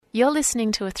You're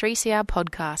listening to a 3CR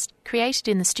podcast created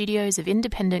in the studios of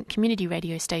independent community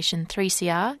radio station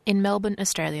 3CR in Melbourne,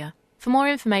 Australia. For more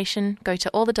information, go to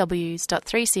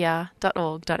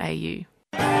allthews.3cr.org.au.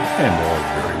 And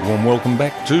a very warm welcome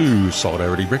back to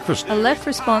Solidarity Breakfast. A left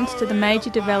response to the major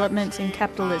developments in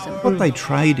capitalism. What they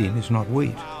trade in is not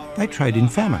wheat. They trade in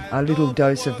famine. A little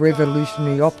dose of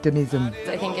revolutionary optimism.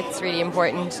 I think it's really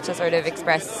important to sort of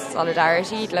express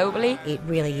solidarity globally. It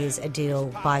really is a deal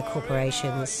by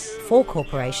corporations, for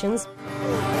corporations.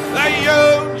 The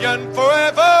union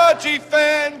forever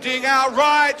defending our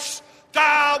rights.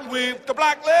 Down with the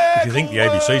black leg. If you think the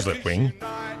ABC's left wing,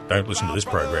 don't listen to this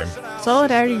program.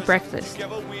 Solidarity Breakfast,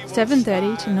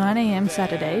 7:30 to 9am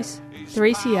Saturdays,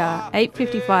 3CR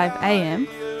 8:55 AM,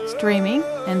 streaming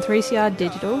and 3CR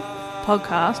digital,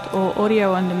 podcast or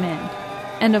audio on demand.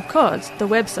 And of course, the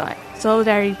website,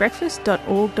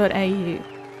 solidaritybreakfast.org.au.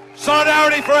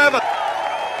 Solidarity forever.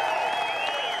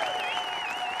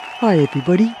 Hi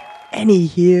everybody, Annie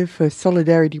here for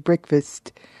Solidarity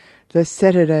Breakfast, the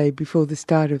Saturday before the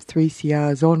start of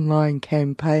 3CR's online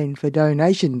campaign for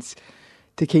donations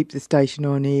to keep the station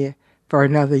on air for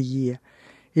another year.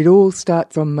 It all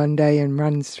starts on Monday and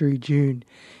runs through June.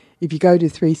 If you go to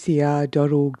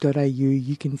 3cr.org.au,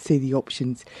 you can see the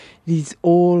options. It is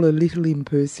all a little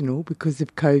impersonal because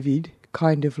of COVID,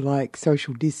 kind of like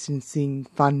social distancing,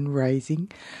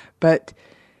 fundraising, but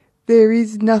there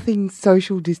is nothing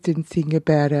social distancing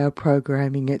about our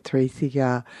programming at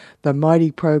 3CR. The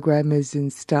mighty programmers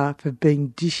and staff have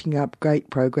been dishing up great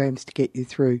programs to get you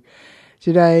through.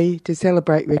 Today, to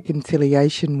celebrate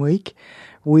Reconciliation Week,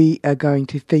 we are going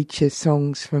to feature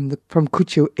songs from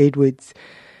Kucha Edwards,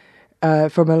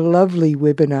 from a lovely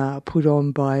webinar put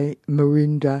on by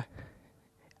Maroondah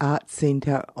Arts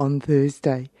Centre on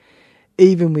Thursday.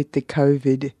 Even with the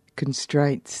COVID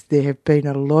constraints, there have been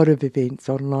a lot of events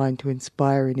online to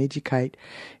inspire and educate.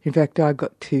 In fact, I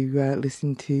got to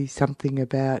listen to something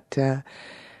about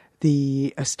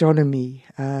the astronomy,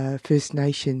 First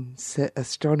Nations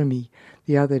astronomy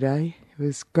the other day. It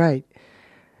was great.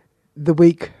 The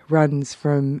week runs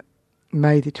from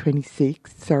May the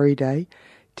 26th, Surrey Day,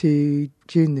 to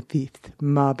June the 5th,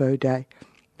 Mabo Day.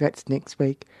 That's next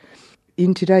week.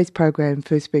 In today's program,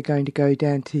 first we're going to go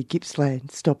down to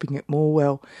Gippsland, stopping at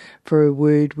Morwell for a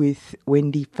word with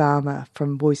Wendy Farmer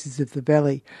from Voices of the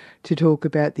Valley to talk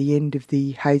about the end of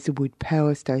the Hazelwood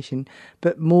Power Station,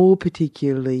 but more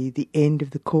particularly the end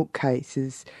of the court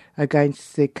cases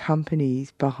against the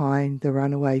companies behind the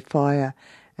Runaway Fire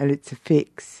and its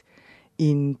effects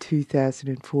in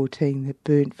 2014 that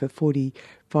burnt for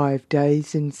 45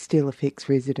 days and still affects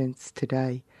residents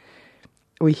today.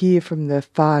 We hear from the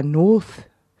far north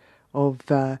of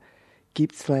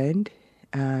Gippsland,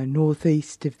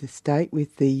 northeast of the state,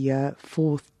 with the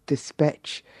 4th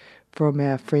Dispatch from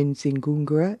our friends in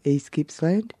Goongerah, East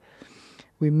Gippsland.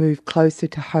 We move closer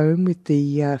to home with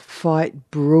the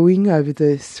fight brewing over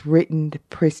the threatened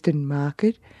Preston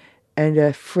market and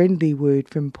a friendly word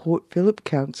from Port Phillip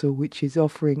Council, which is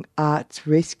offering arts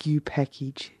rescue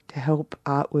package to help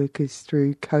art workers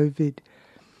through COVID.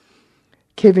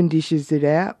 Kevin dishes it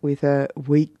out with a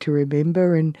week to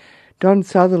remember, and Don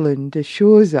Sutherland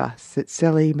assures us that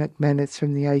Sally McManus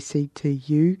from the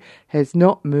ACTU has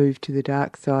not moved to the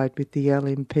dark side with the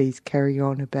LMPs carrying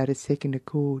on about a second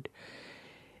accord.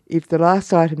 If the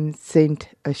last item sent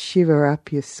a shiver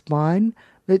up your spine,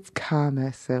 let's calm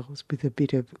ourselves with a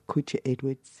bit of Kucha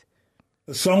Edwards.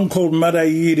 A song called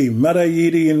Marayiri.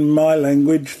 Marayiri in my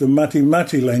language, the Mati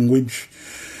Mati language,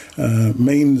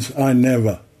 means I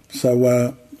never. So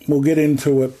we'll get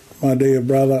into it, my dear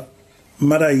brother.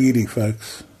 Marayiri,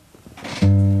 folks.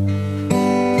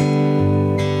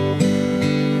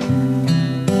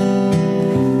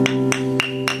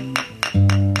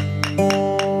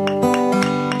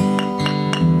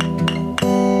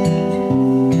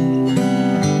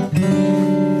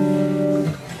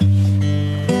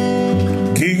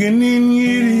 Kiginin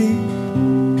yiri,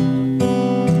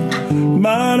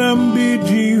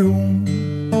 marambiji.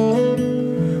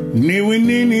 Niwi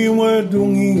nini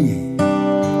wadungi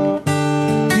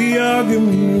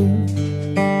Kiagimnu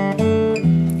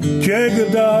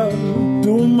Jegada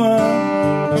Duma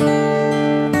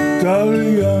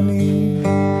Kalyani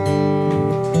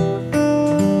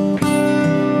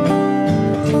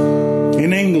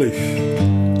In English,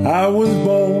 I was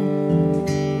born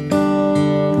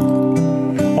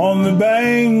on the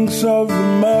banks of the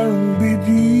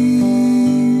Murrumbidgee.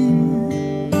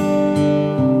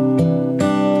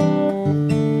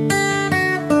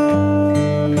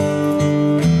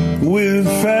 With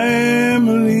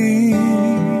family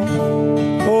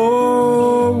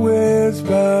always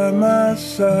by my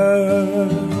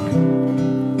side.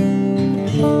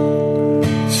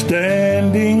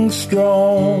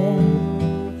 strong.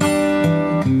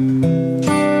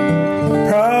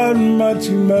 Proud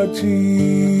Mati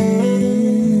Mati,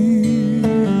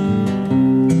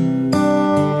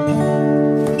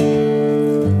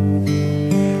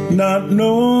 not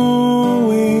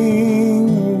knowing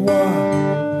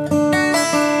what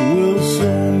will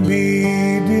soon be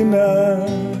denied,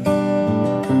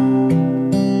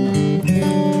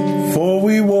 for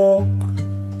we walk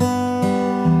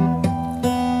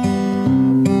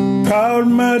proud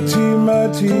Mati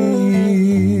Mati,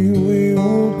 we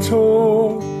will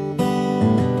talk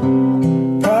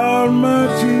proud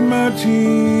Mati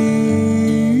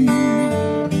Mati,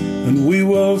 and we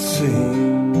will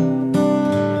sing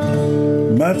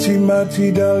Mati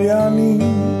Mati Dalyani.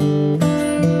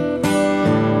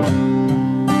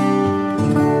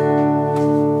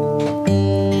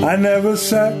 I never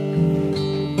sat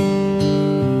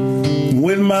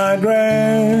with my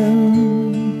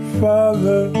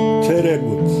grandfather, Ted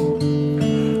Edwards.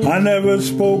 I never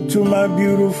spoke to my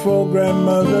beautiful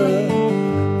grandmother,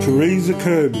 Teresa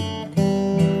Kirby.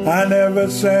 I never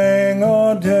sang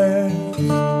or danced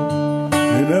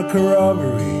in a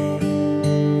corroboree.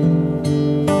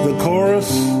 The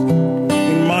chorus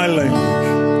in my language,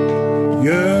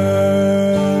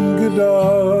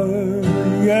 Yangadar,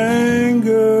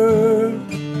 Yanga,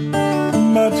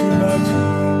 Mati Mati,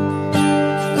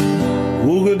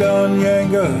 Ugadan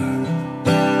Yanga,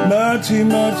 Mati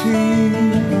Mati,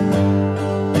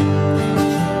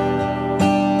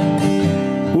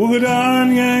 Ugadan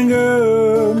Yanga,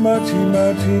 Mati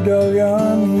Mati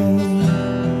Dalyani.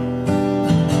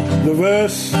 The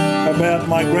verse about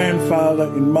my grandfather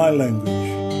in my language.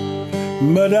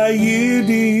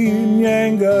 Madayidi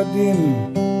Nyangadin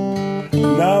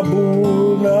Nabu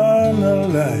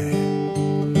Nanalai,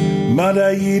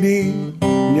 Madayidi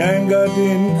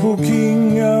Nyangadin Cooking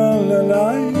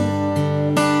Lalai,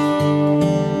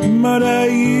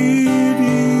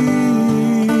 Madayidi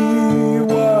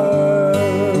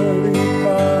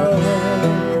Waripa,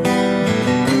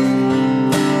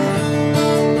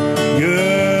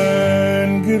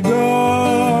 Yangada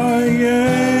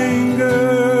Yanga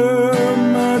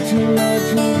Mati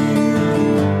Mati,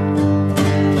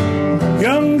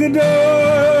 Yangada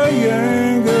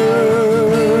Yanga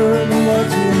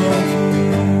Mati Mati,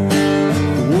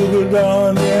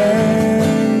 Wugadan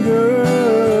Yanga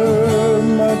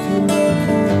Mati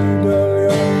Mati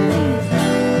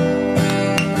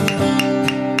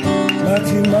Dalyani,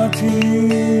 Mati Mati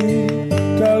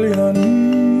Dalyani,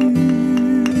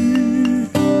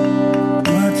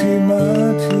 Mati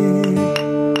Mati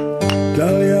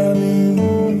Dalyani.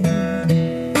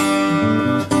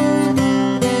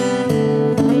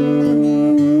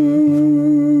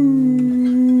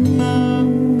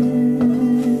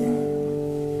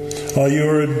 Oh, you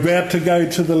were about to go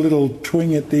to the little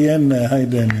twing at the end there, hey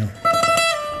Daniel?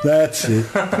 That's it.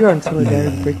 You're on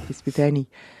Solidarity Breakfast with Annie.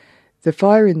 The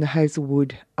fire in the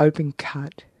Hazelwood open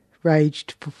cut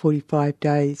raged for 45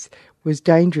 days, was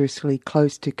dangerously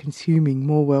close to consuming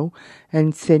Morwell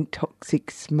and sent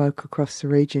toxic smoke across the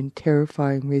region,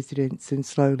 terrifying residents and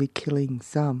slowly killing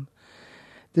some.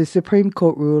 The Supreme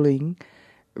Court ruling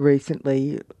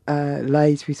recently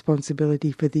lays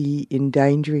responsibility for the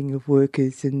endangering of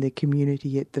workers and the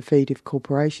community at the feet of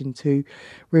corporations who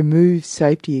remove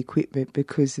safety equipment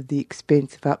because of the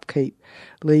expense of upkeep,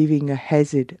 leaving a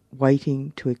hazard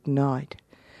waiting to ignite.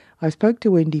 I spoke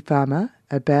to Wendy Farmer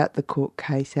about the court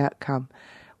case outcome.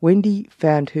 Wendy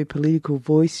found her political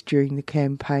voice during the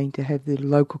campaign to have the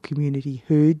local community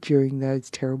heard during those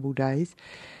terrible days,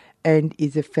 and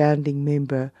is a founding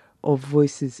member of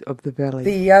Voices of the Valley.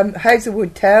 The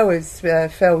Hazelwood Towers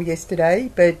fell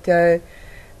yesterday, but the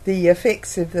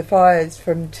effects of the fires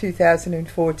from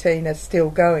 2014 are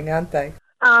still going, aren't they?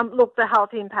 Look, the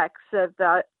health impacts of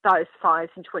those fires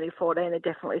in 2014 are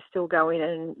definitely still going,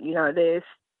 and, you know, there's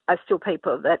still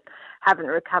people that haven't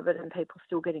recovered and people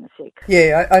still getting sick.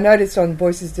 Yeah, I noticed on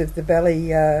Voices of the Valley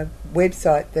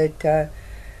website that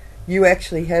you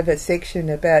actually have a section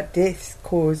about deaths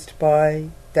caused by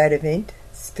that event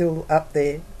still up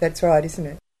there. That's right, isn't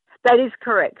it? That is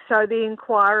correct. So the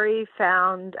inquiry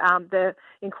found, the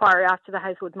inquiry after the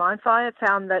Hazelwood mine fire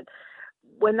found that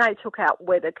when they took out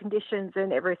weather conditions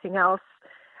and everything else,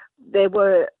 there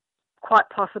were quite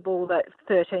possible that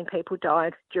 13 people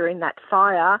died during that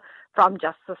fire from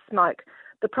just the smoke.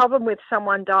 The problem with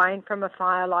someone dying from a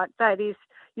fire like that is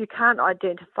you can't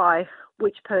identify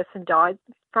which person died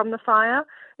from the fire.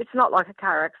 It's not like a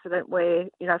car accident where,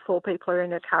 you know, 4 people are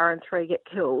in a car and 3 get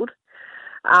killed.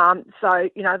 So,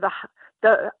 you know, the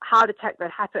heart attack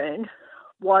that happened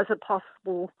was a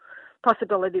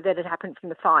possibility that it happened from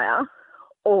the fire,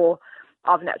 or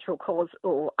of natural cause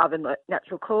or other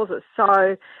natural causes.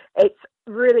 So it's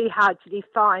really hard to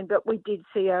define, but we did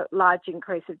see a large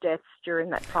increase of deaths during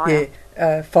that fire.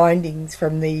 Yeah, findings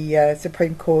from the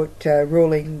Supreme Court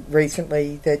ruling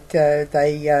recently that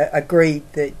they agreed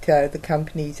that the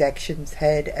company's actions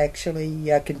had actually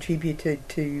contributed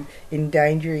to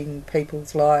endangering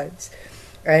people's lives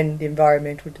and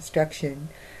environmental destruction.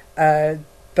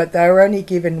 But they were only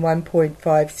given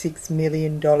 $1.56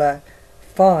 million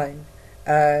fine,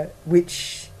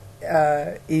 which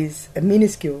is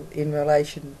minuscule in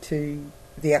relation to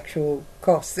the actual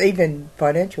costs, even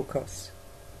financial costs.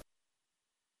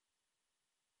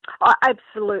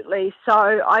 Absolutely. So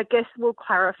I guess we'll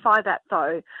clarify that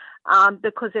though,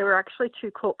 because there were actually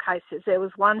two court cases. There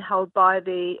was one held by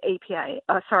the EPA,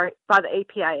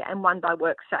 and one by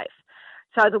WorkSafe.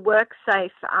 So the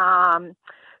WorkSafe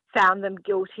found them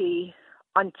guilty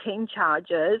on 10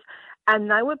 charges,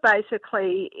 and they were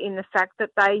basically in the fact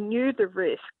that they knew the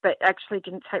risk but actually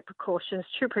didn't take precautions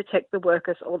to protect the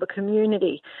workers or the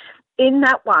community. In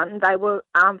that one, they were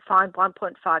fined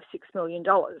 $1.56 million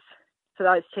for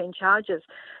those 10 charges.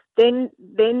 Then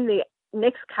the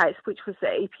next case, which was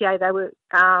the EPA, they were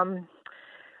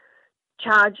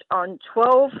charged on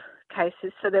 12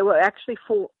 cases, so there were actually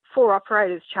four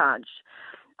operators charged.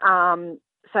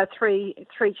 So three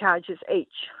charges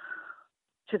each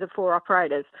to the four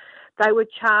operators. They were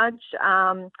charged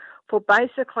for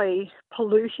basically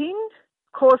causing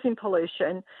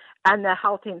pollution, and the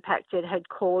health impact it had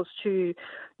caused to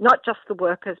not just the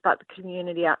workers but the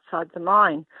community outside the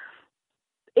mine.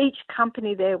 Each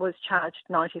company there was charged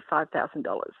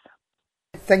 $95,000.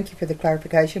 Thank you for the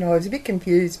clarification. I was a bit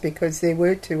confused because there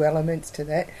were two elements to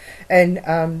that, and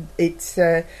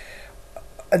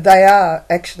they are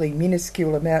actually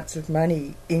minuscule amounts of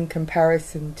money in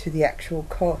comparison to the actual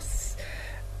costs.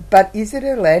 But is it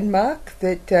a landmark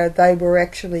that they were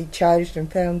actually charged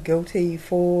and found guilty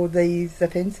for these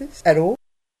offences at all?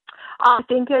 I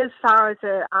think as far as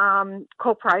a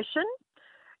corporation,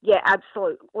 yeah,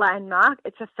 absolute landmark.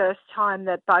 It's the first time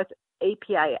that both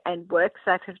EPA and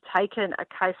WorkSafe have taken a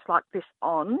case like this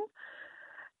on,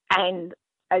 and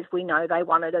as we know, they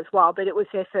won it as well, but it was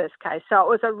their first case. So it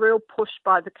was a real push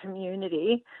by the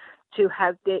community to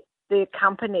have their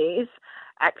companies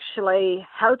actually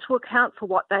held to account for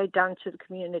what they'd done to the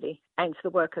community and to the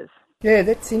workers. Yeah,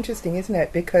 that's interesting, isn't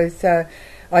it? Because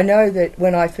I know that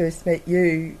when I first met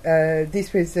you,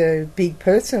 this was a big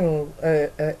personal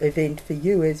event for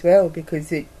you as well,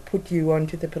 because it put you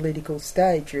onto the political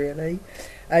stage, really.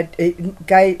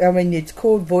 It's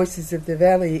called Voices of the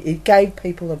Valley. It gave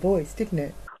people a voice, didn't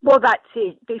it? Well, that's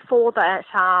it. Before that,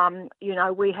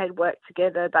 we had worked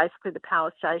together, basically the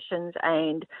power stations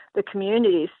and the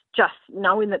communities, just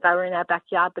knowing that they were in our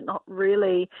backyard but not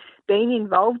really being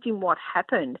involved in what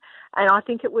happened. And I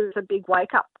think it was a big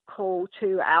wake-up call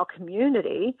to our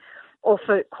community, or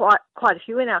for quite a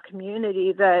few in our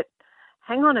community, that,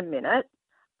 hang on a minute,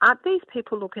 aren't these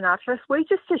people looking after us? We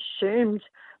just assumed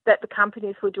that the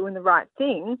companies were doing the right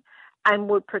thing and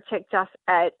would protect us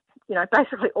at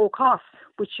basically all costs,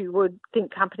 which you would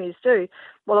think companies do.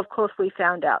 Well, of course, we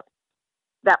found out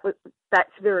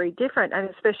that's very different, and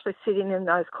especially sitting in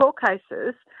those court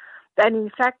cases, that in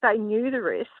fact they knew the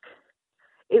risk,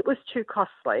 it was too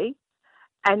costly,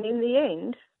 and in the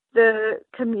end, the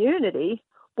community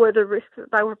were the risks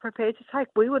that they were prepared to take.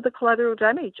 We were the collateral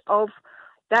damage of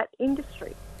that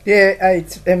industry. Yeah,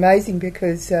 it's amazing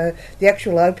because the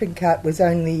actual open cut was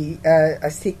only a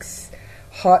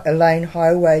 6-lane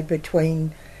highway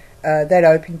between that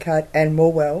open cut and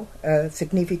Morwell, a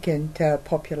significant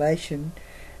population.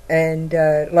 And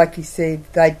like you said,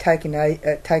 they'd taken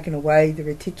away the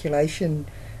reticulation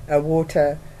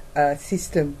water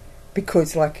system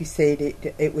because, like you said,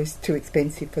 it was too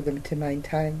expensive for them to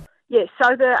maintain. Yes,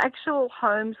 so the actual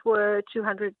homes were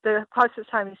 200, the closest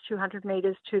home is 200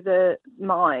 metres to the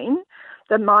mine.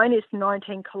 The mine is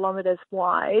 19 kilometres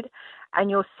wide, and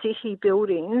your city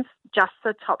buildings, just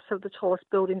the tops of the tallest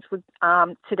buildings would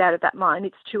sit out of that mine.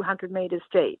 It's 200 metres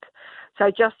deep.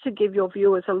 So just to give your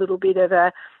viewers a little bit of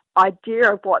an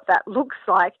idea of what that looks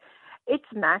like, it's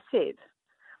massive.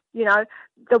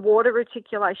 The water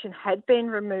reticulation had been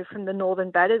removed from the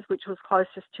Northern Batters, which was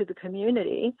closest to the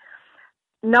community,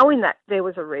 knowing that there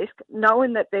was a risk,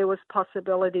 knowing that there was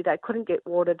possibility they couldn't get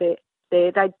water there.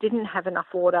 They didn't have enough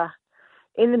water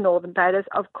in the Northern Batters.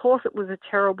 Of course, it was a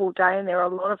terrible day and there are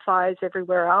a lot of fires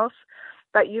everywhere else,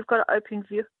 but you've got open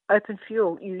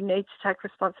fuel. You need to take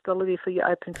responsibility for your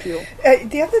open fuel.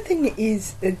 The other thing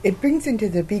is it brings into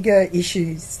the bigger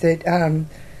issues that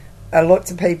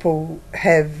lots of people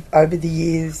have over the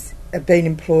years been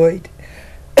employed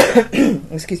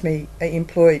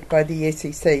employed by the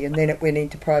SEC, and then it went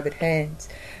into private hands.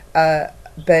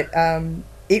 But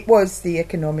it was the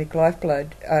economic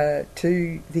lifeblood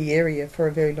to the area for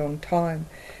a very long time.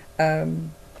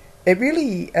 It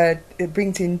really it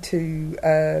brings into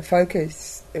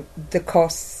focus the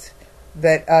costs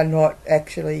that are not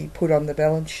actually put on the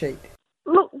balance sheet.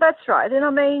 Look, that's right. And I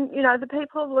mean, you know, the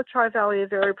people of Latrobe Valley are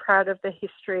very proud of the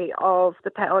history of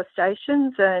the power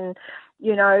stations and,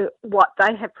 you know, what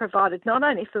they have provided, not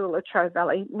only for the Latrobe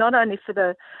Valley, not only for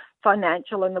the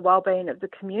financial and the well-being of the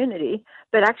community,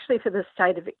 but actually for the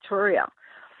state of Victoria.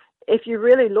 If you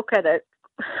really look at it,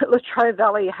 Latrobe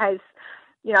Valley has,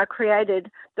 you know, created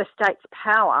the state's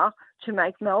power to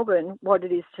make Melbourne what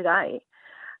it is today.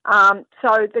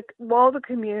 While the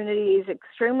community is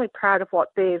extremely proud of what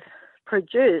they've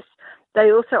produced,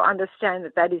 they also understand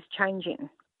that that is changing.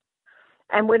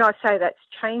 And when I say that's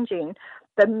changing,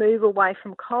 the move away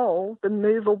from coal, the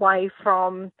move away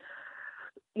from,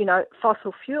 you know,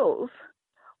 fossil fuels,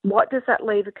 what does that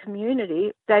leave a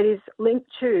community that is linked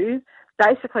to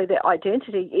basically their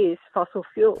identity is fossil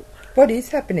fuels? What is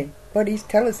happening?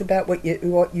 Tell us about what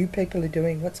you people are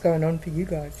doing. What's going on for you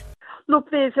guys? Look,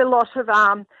 there's a lot of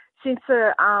since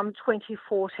the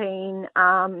 2014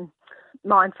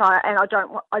 mine fire, and I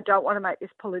don't want to make this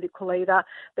political either,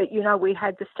 but you know, we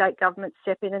had the state government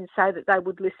step in and say that they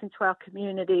would listen to our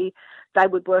community, they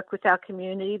would work with our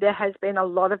community. There has been a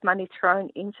lot of money thrown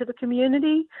into the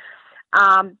community.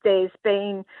 There's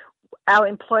been our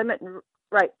employment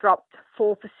rate dropped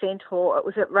 4%, or it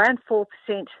was around 4%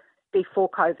 before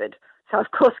COVID. So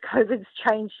of course COVID's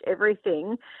changed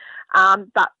everything,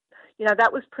 but you know,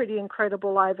 that was pretty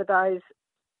incredible over those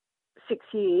 6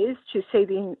 years to see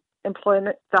the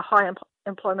high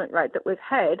employment rate that we've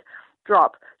had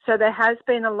drop. So there has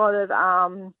been a lot of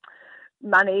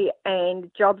money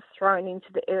and jobs thrown into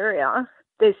the area.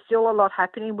 There's still a lot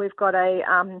happening. We've got a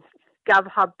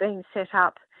GovHub being set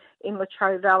up in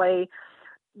Latrobe Valley.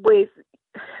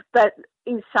 But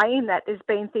in saying that, there's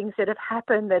been things that have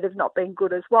happened that have not been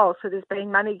good as well. So there's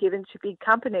been money given to big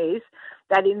companies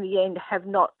that in the end have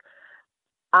not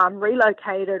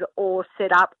relocated or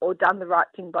set up or done the right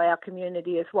thing by our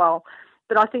community as well.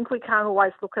 But I think we can't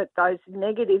always look at those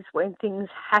negatives when things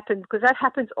happen, because that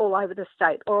happens all over the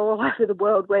state or all over the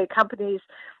world, where companies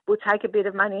will take a bit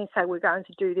of money and say we're going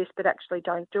to do this but actually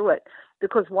don't do it,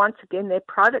 because once again they're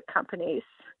private companies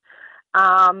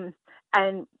and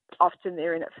often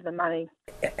they're in it for the money.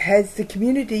 Has the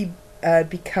community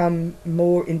become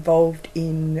more involved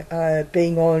in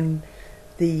being on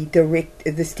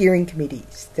the steering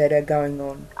committees that are going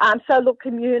on? So look,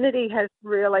 community has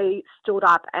really stood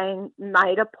up and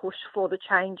made a push for the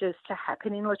changes to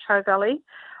happen in Latrobe Valley.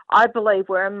 I believe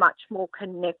we're a much more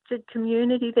connected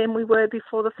community than we were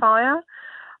before the fire.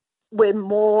 We're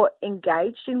more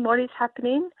engaged in what is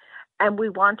happening, and we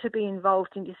want to be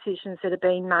involved in decisions that are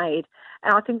being made.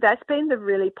 And I think that's been the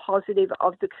really positive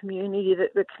of the community,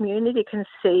 that the community can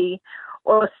see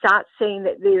or start seeing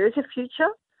that there is a future,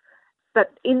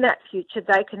 but in that future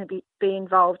they can be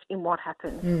involved in what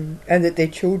happens. And that their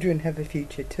children have a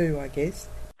future too, I guess.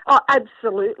 Oh,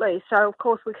 absolutely. So, of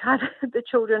course, the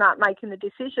children aren't making the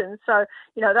decisions. So,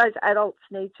 you know, those adults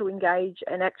need to engage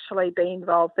and actually be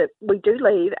involved, that we do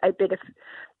leave a better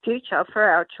future for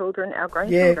our children, our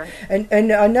grandchildren. Yeah,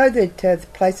 and I know that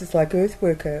places like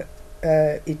Earthworker,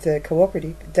 it's a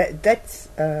cooperative. That's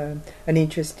an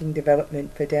interesting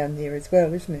development for down there as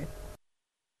well, isn't it?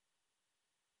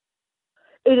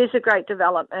 It is a great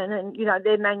development, and, you know,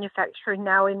 they're manufacturing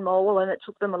now in Morwell, and it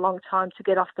took them a long time to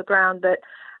get off the ground, but,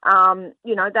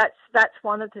 you know, that's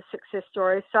one of the success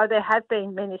stories. So there have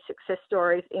been many success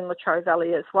stories in Latrobe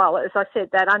Valley as well. As I said,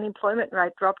 that unemployment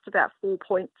rate dropped about 4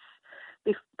 points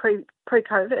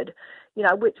pre-COVID, you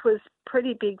know, which was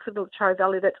pretty big for the Latrobe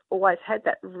Valley that's always had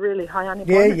that really high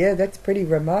unemployment. Yeah, that's pretty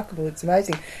remarkable. It's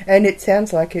amazing. And it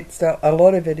sounds like it's a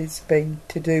lot of it has been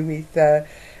to do with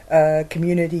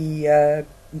community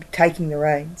taking the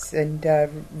reins and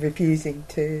refusing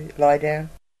to lie down.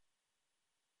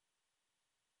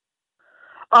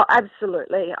 Oh,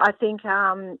 absolutely. I think,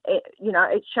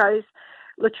 it shows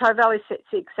Latrobe Valley sets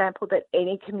the example that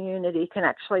any community can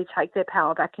actually take their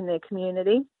power back in their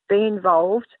community, be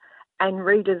involved and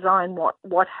redesign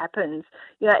what happens.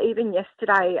 You know, even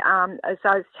yesterday, as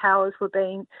those towers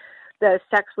the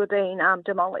stacks were being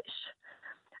demolished,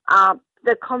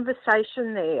 the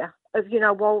conversation there of, you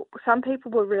know, well, some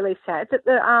people were really sad that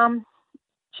the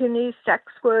chimney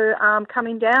stacks were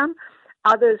coming down.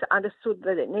 Others understood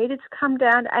that it needed to come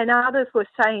down, and others were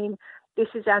saying, this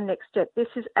is our next step. This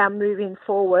is our moving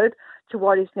forward to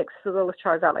what is next for the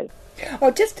Latrobe Valley.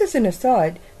 Oh, just as an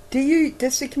aside,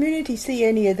 Does the community see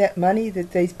any of that money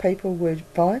that these people were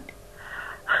fined?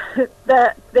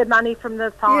 The money from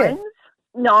the fines?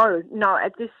 Yeah. No.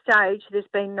 At this stage, there's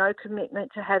been no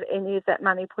commitment to have any of that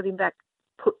money put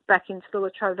back into the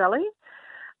Latrobe Valley.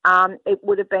 It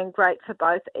would have been great for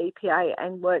both EPA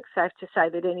and WorkSafe to say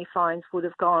that any fines would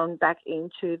have gone back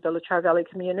into the Latrobe Valley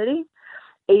community,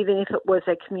 even if it was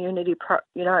a community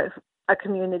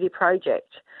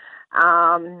project,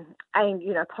 and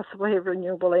possibly a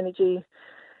renewable energy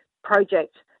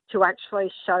project, to actually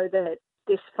show that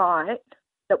this fight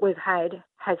that we've had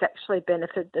has actually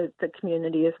benefited the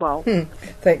community as well.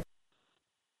 Thanks.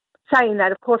 Saying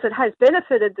that, of course, it has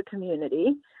benefited the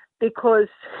community because,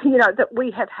 that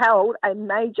we have held a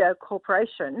major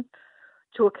corporation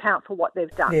to account for what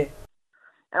they've done. Yeah.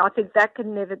 And I think that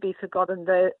can never be forgotten,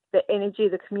 the energy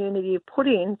the community have put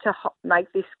in to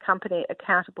make this company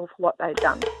accountable for what they've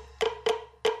done.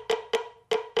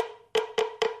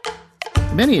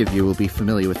 Many of you will be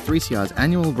familiar with 3CR's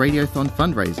annual Radiothon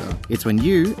fundraiser. It's when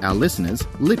you, our listeners,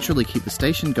 literally keep the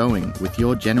station going with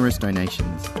your generous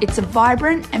donations. It's a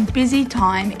vibrant and busy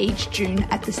time each June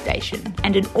at the station,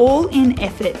 and an all-in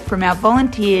effort from our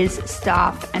volunteers,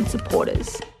 staff and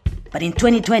supporters. But in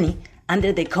 2020,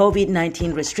 under the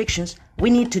COVID-19 restrictions, we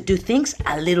need to do things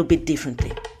a little bit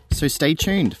differently. So stay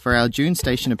tuned for our June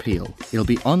station appeal. It'll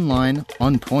be online,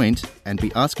 on point, and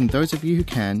be asking those of you who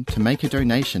can to make a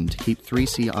donation to keep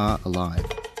 3CR alive.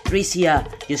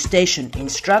 3CR, your station in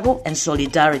struggle and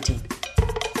solidarity.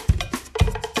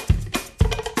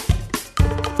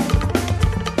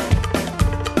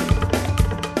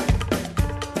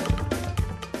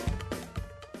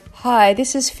 Hi,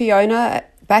 this is Fiona,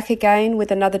 back again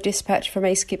with another dispatch from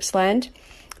East Gippsland.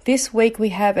 This week we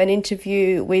have an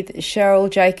interview with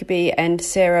Cheryl Jacoby and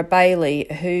Sarah Bailey,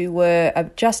 who were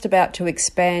just about to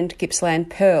expand Gippsland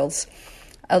Pearls,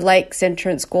 a lakes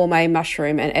entrance gourmet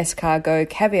mushroom and escargot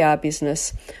caviar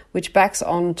business which backs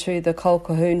onto the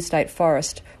Colquhoun State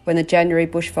Forest when the January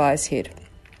bushfires hit.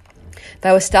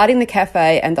 They were starting the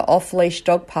cafe and the off-leash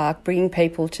dog park, bringing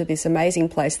people to this amazing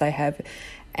place they have,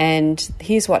 and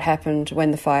here's what happened when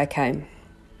the fire came.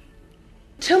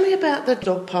 Tell me about the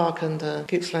dog park and the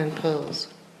Gippsland Pearls.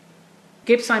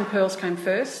 Gippsland Pearls came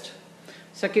first.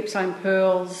 So Gippsland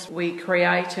Pearls we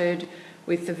created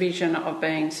with the vision of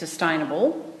being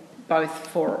sustainable, both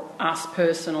for us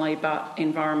personally but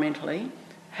environmentally,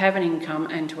 have an income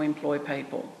and to employ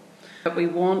people. But we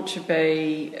want to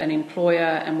be an employer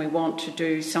and we want to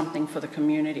do something for the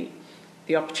community.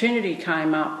 The opportunity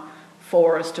came up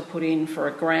for us to put in for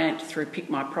a grant through Pick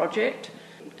My Project,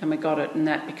 and we got it, and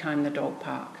that became the dog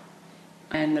park.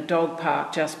 And the dog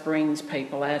park just brings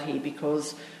people out here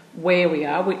because where we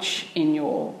are, which in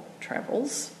your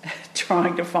travels,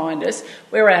 trying to find us,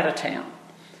 we're out of town.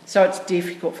 So it's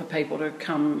difficult for people to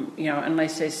come,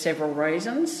 unless there's several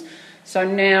reasons. So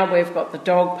now we've got the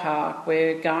dog park,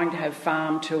 we're going to have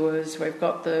farm tours, we've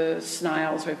got the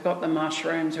snails, we've got the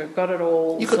mushrooms, we've got it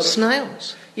all. You've got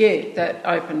snails? Yeah, that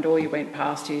open door you went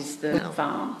past is the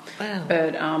farm. Wow.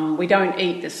 But we don't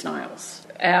eat the snails.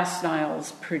 Our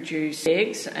snails produce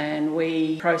eggs and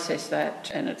we process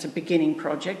that, and it's a beginning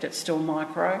project, it's still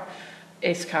micro,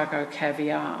 escargot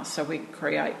caviar, so we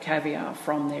create caviar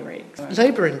from their eggs.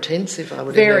 Labour intensive, I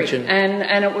would imagine.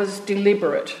 And it was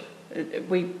deliberate.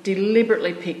 We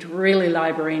deliberately picked really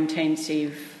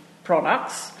labour-intensive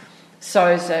products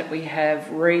so that we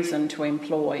have reason to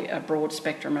employ a broad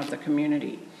spectrum of the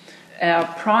community. Our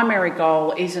primary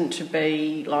goal isn't to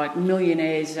be like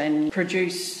millionaires and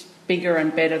produce bigger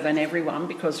and better than everyone,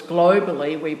 because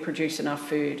globally we produce enough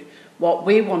food. What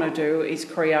we want to do is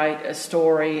create a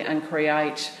story and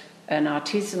create an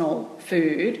artisanal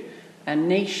food, a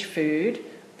niche food,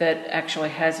 that actually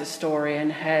has a story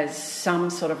and has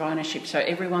some sort of ownership. So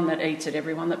everyone that eats it,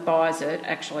 everyone that buys it,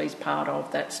 actually is part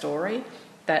of that story.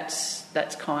 That's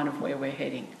kind of where we're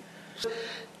heading.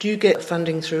 Do you get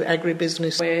funding through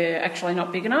agribusiness? We're actually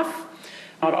not big enough,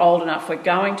 not old enough. We're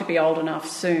going to be old enough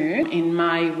soon. In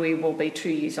May we will be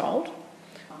 2 years old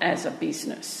as a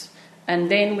business. And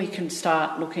then we can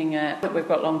start looking at, we've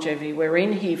got longevity, we're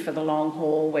in here for the long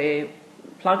haul, we're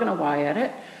plugging away at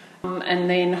it. And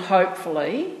then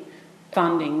hopefully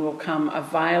funding will come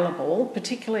available,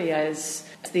 particularly as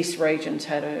this region's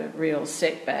had a real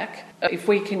setback. If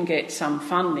we can get some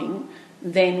funding,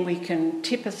 then we can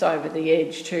tip us over the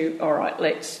edge to, all right,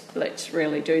 let's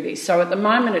really do this. So at the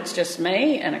moment it's just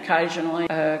me, and occasionally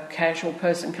a casual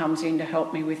person comes in to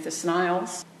help me with the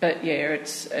snails. But yeah,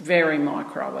 it's very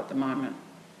micro at the moment.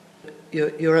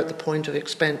 You're at the point of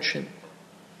expansion.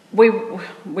 We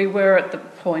were at the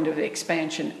point of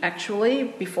expansion actually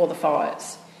before the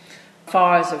fires.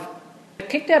 Fires have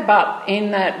kicked our butt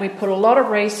in that we put a lot of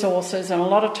resources and a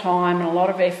lot of time and a lot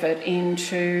of effort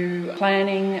into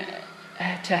planning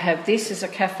to have this as a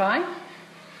cafe,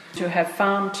 to have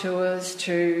farm tours,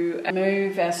 to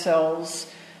move ourselves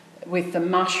with the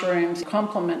mushrooms,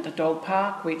 complement the dog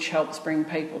park, which helps bring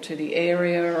people to the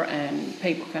area and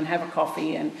people can have a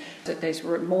coffee, and that there's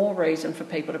more reason for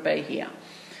people to be here.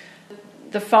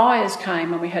 The fires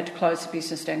came and we had to close the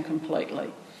business down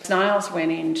completely. Snails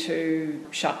went into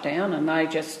shutdown and they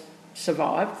just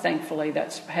survived. Thankfully,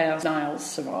 that's how snails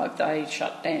survived. They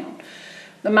shut down.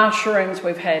 The mushrooms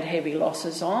we've had heavy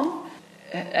losses on.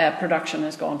 Our production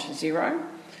has gone to zero.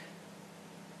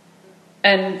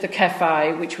 And the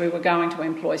cafe, which we were going to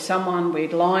employ someone,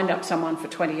 we'd lined up someone for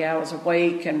 20 hours a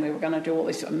week and we were going to do all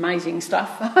this amazing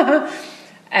stuff.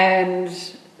 And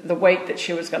the week that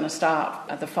she was going to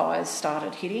start, the fires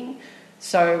started hitting.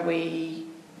 So we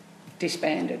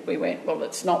disbanded. We went, well,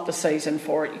 it's not the season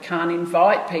for it. You can't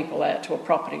invite people out to a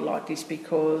property like this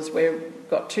because we've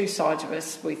got two sides of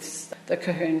us with the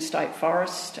Colquhoun State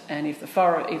Forest, and if the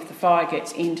fire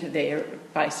gets into there,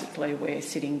 basically we're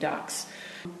sitting ducks.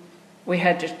 We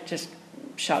had to just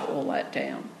shut all that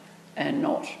down and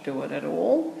not do it at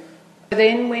all.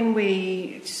 Then when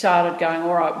we started going,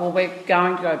 all right, well, we're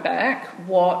going to go back,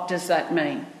 what does that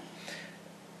mean?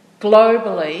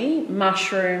 Globally,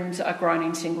 mushrooms are grown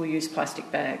in single-use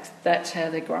plastic bags. That's how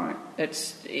they're grown.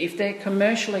 If they're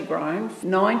commercially grown,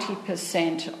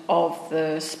 90% of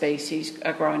the species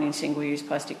are grown in single-use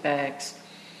plastic bags.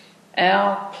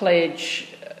 Our pledge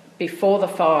before the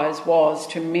fires was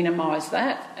to minimise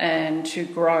that and to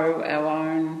grow our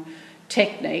own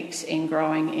techniques in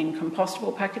growing in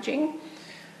compostable packaging.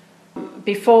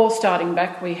 Before starting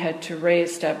back, we had to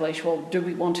re-establish, well, do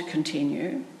we want to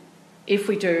continue? If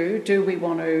we do we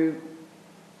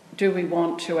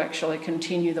want to actually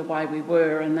continue the way we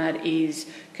were, and that is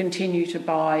continue to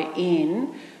buy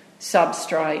in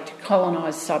substrate,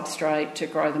 colonised substrate to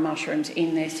grow the mushrooms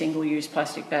in their single-use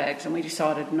plastic bags? And we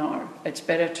decided no, it's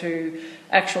better to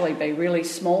actually be really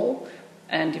small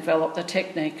and develop the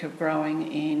technique of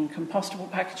growing in compostable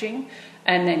packaging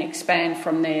and then expand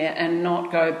from there and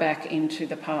not go back into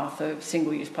the path of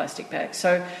single-use plastic bags.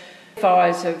 So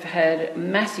fires have had a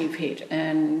massive hit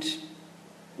and,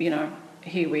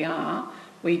 here we are.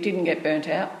 We didn't get burnt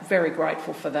out, very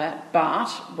grateful for that,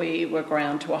 but we were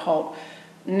ground to a halt.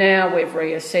 Now we've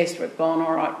reassessed, we've gone,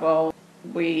 all right, well,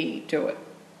 we do it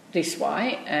this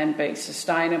way and be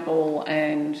sustainable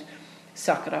and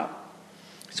suck it up.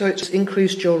 So it's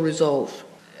increased your resolve?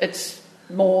 It's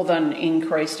more than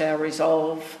increased our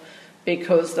resolve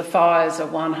because the fires are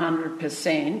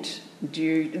 100%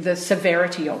 due, the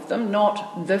severity of them,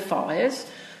 not the fires,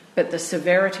 but the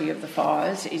severity of the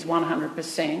fires is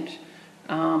 100%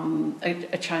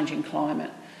 a changing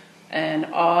climate. And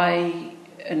I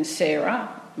and Sarah,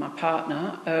 my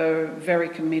partner, are very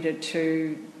committed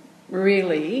to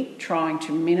really trying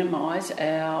to minimise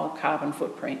our carbon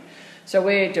footprint. So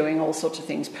we're doing all sorts of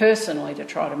things personally to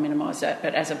try to minimise that,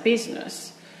 but as a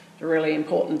business, it's really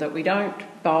important that we don't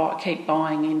keep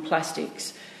buying in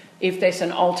plastics. If there's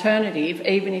an alternative,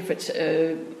 even if it's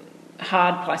a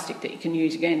hard plastic that you can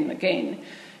use again and again,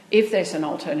 if there's an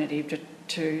alternative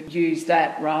to use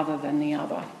that rather than the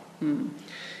other.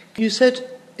 You said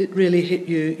it really hit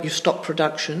you, you stopped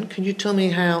production. Can you tell me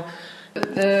how?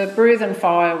 The Bruthen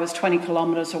fire was 20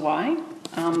 kilometres away.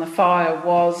 The fire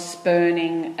was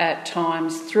burning at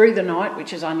times through the night,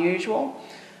 which is unusual,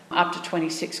 up to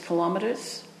 26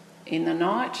 kilometres in the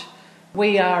night.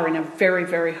 We are in a very,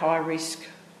 very high risk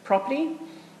property.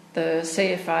 The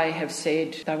CFA have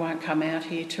said they won't come out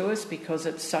here to us because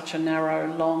it's such a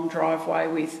narrow, long driveway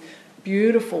with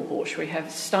beautiful bush. We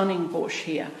have stunning bush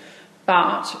here.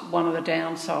 But one of the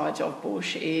downsides of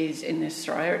bush is in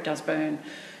Australia it does burn.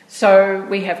 So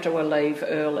we have to leave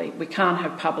early. We can't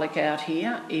have public out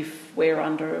here if we're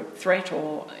under threat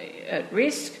or at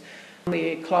risk.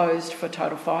 We're closed for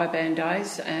total fire ban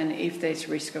days, and if there's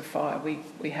risk of fire,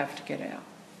 we have to get out.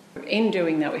 In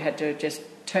doing that, we had to just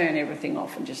turn everything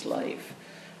off and just leave.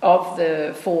 Of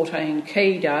the 14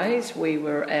 key days, we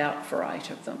were out for 8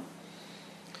 of them.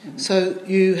 So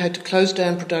you had to close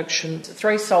down production?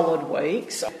 3 solid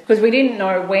weeks, because we didn't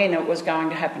know when it was going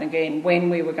to happen again,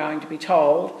 when we were going to be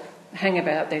told, hang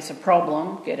about, there's a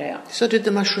problem, get out. So did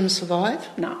the mushrooms survive?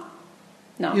 No.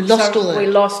 You lost all that? We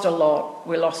lost a lot.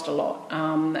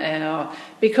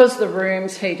 Because the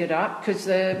room's heated up, because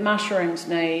the mushrooms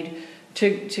need,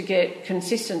 to get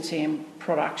consistency in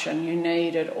production, you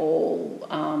need it all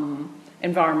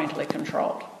environmentally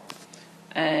controlled.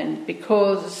 And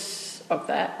because of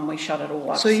that, we shut it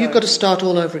all up. So you've got to start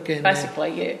all over again? Basically,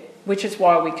 now. yeah. which is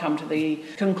why we come to the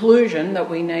conclusion that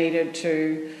we needed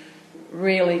to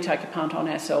really take a punt on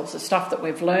ourselves. The stuff that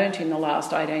we've learnt in the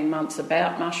last 18 months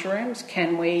about mushrooms,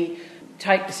 can we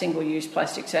take the single-use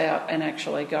plastics out and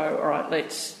actually go, all right,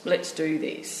 let's do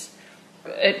this.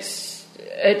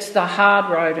 It's the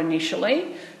hard road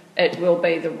initially. It will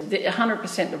be the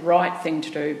 100% the right thing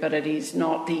to do, but it is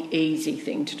not the easy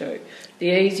thing to do. The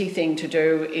easy thing to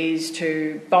do is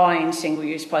to buy in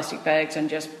single-use plastic bags and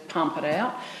just pump it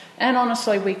out. And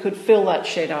honestly, we could fill that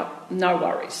shed up, no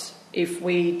worries, if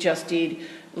we just did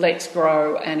let's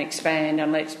grow and expand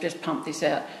and let's just pump this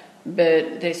out.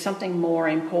 But there's something more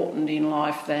important in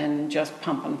life than just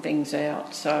pumping things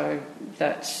out. So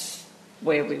that's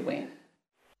where we went.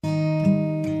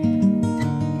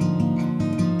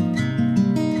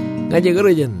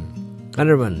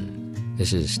 Gunnerman.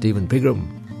 This is Stephen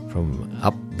Pigram from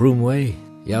up Broomway,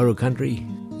 Yarra Country,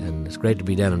 and it's great to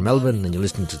be down in Melbourne, and you're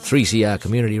listening to 3CR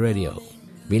Community Radio.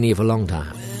 Been here for a long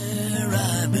time.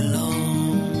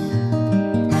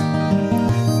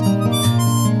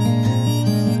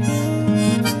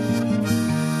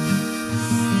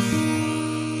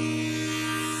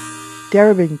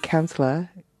 Darebin Councillor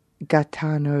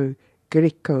Gaetano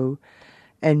Greco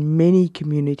and many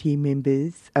community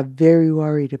members are very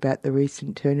worried about the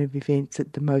recent turn of events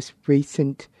at the most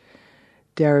recent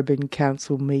Darebin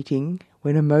Council meeting,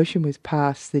 when a motion was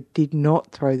passed that did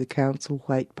not throw the council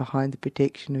weight behind the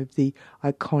protection of the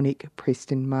iconic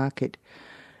Preston Market.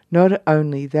 Not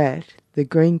only that, the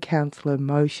Green Councillor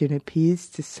motion appears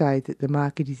to say that the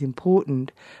market is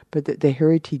important, but that the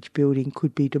heritage building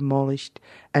could be demolished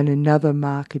and another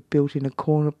market built in a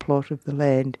corner plot of the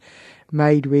land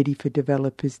made ready for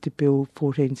developers to build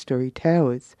 14-storey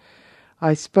towers.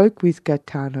 I spoke with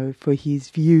Gaetano for his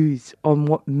views on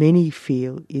what many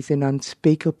feel is an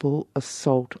unspeakable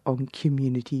assault on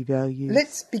community values.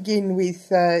 Let's begin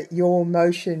with your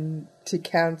motion to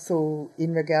council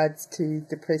in regards to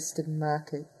the Preston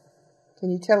Market.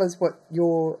 Can you tell us what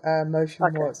your motion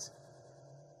was?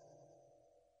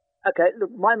 Okay, look,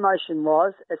 my motion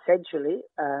was essentially,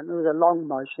 it was a long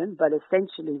motion, but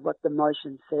essentially what the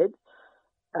motion said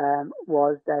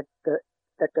was that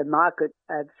the market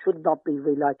should not be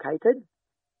relocated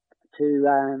to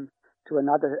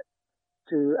another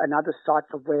site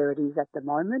from where it is at the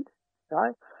moment,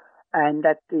 right? And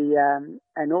that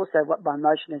and also what my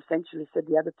motion essentially said,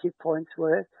 the other 2 points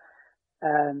were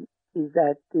is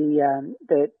that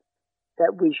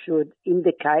that we should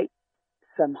indicate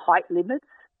some height limits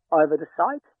over the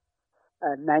site,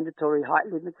 mandatory height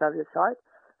limits over the site.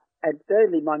 And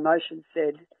thirdly, my motion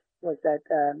said was that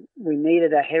we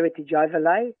needed a heritage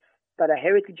overlay, but a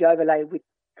heritage overlay with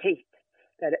teeth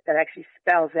that actually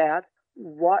spells out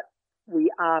what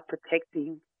we are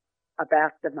protecting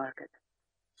about the market.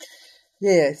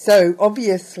 Yeah, so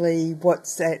obviously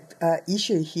what's at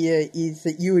issue here is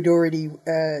that you had already,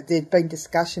 there'd been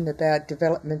discussion about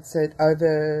developments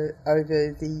over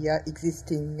the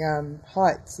existing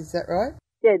heights, is that right?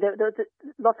 Yeah, there were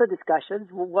lots of discussions.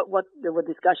 There were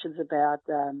discussions about,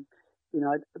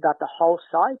 about the whole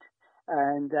site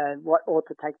and what ought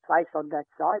to take place on that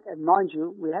site. And mind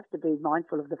you, we have to be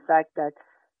mindful of the fact that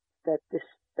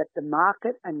the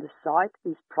market and the site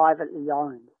is privately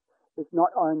owned. It's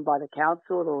not owned by the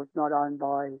council or it's not owned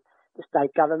by the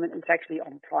state government. It's actually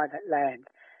on private land.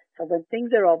 So when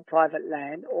things are on private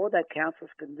land, all that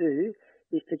councils can do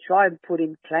is to try and put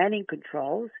in planning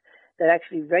controls that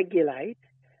actually regulate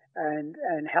and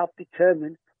help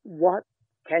determine what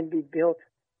can be built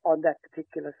on that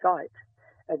particular site.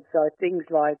 And so things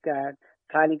like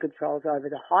planning controls over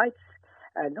the heights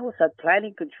and also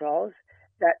planning controls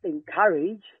that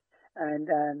encourage and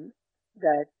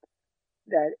that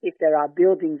if there are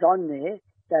buildings on there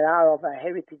that are of a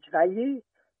heritage value,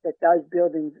 that those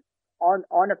buildings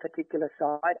on a particular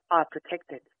site are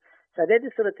protected. So they're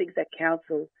the sort of things that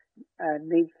council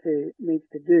needs to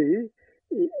do,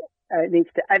 needs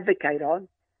to advocate on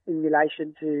in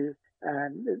relation to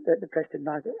the Preston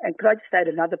Market. And could I just state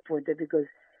another point there, because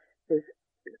there's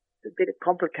a bit of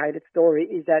complicated story,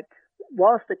 is that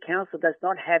whilst the council does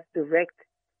not have direct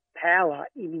power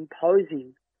in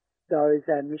imposing those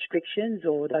restrictions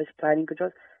or those planning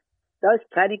controls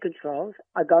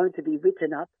are going to be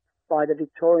written up by the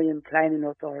Victorian Planning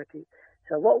Authority.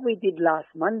 So what we did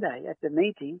last Monday at the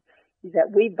meeting is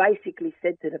that we basically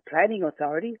said to the Planning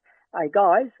Authority, hey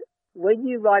guys, when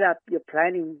you write up your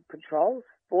planning controls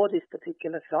for this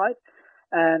particular site,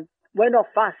 we're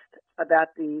not fussed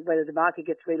about whether the market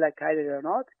gets relocated or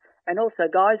not. And also,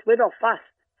 guys, we're not fussed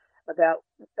about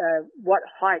what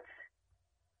heights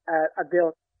are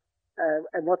built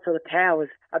and what sort of towers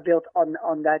are built on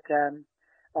that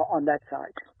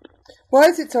site. Why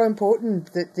is it so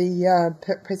important that the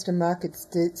Preston market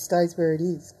stays where it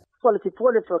is? Well, it's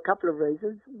important for a couple of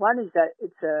reasons. One is that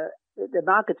the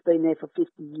market's been there for 50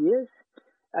 years.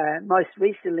 Most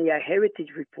recently, a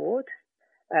heritage report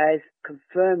has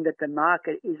confirmed that the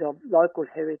market is of local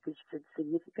heritage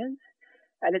significance.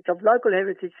 And it's of local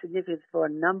heritage significance for a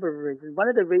number of reasons. One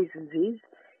of the reasons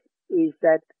is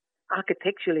that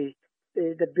architecturally,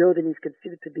 the building is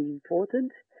considered to be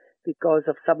important because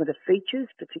of some of the features,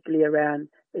 particularly around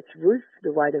its roof.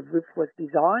 The way the roof was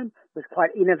designed was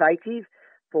quite innovative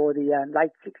for the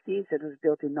late 60s. It was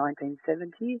built in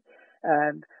 1970.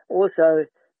 Also,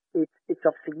 it's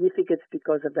of significance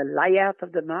because of the layout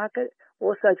of the market.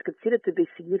 Also, it's considered to be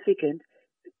significant.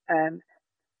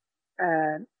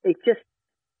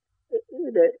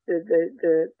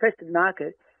 The Preston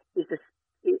market is the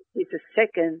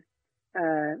second.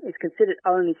 It's considered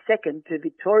only second to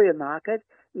Victoria market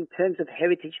in terms of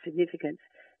heritage significance.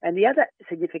 And the other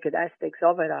significant aspects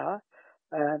of it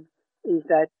is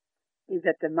that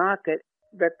the market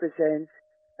represents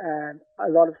a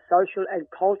lot of social and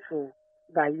cultural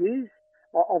values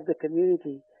of the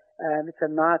community. It's a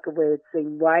market where it's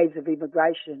seen waves of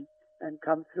immigration and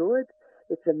come through it.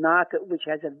 It's a market which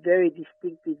has a very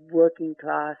distinctive working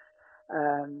class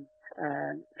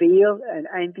feel and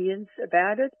ambience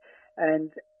about it.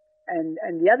 And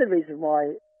the other reason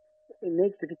why it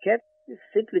needs to be kept is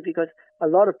simply because a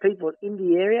lot of people in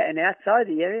the area and outside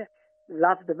the area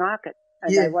love the market,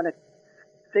 and they want to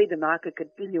see the market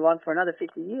continue on for another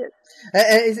 50 years.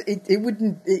 It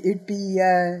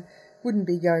wouldn't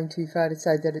be going too far to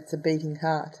say that it's a beating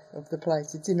heart of the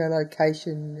place. It's in a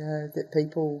location that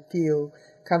people feel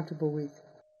comfortable with.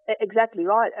 Exactly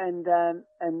right, and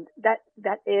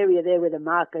that area there where the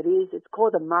market is, it's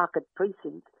called the market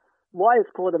precinct. Why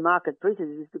it's called the market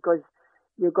precinct is because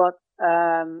you've got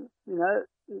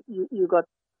you've got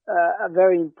a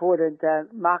very important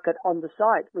market on the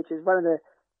site, which is one of the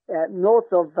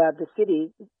north of the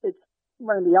city. It's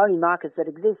one of the only markets that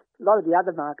exist. A lot of the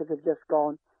other markets have just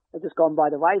gone by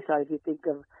the wayside. If you think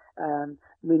of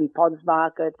Moonee Ponds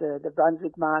Market, the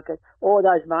Brunswick Market, all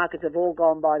those markets have all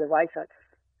gone by the wayside.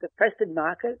 The Preston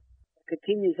market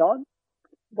continues on.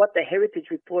 What the Heritage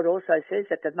Report also says,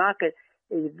 that the market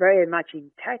is very much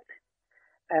intact.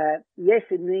 Yes,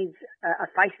 it needs a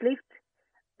facelift,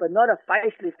 but not a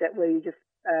facelift that where you just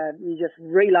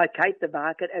relocate the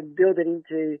market and build it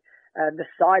into the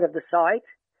side of the site,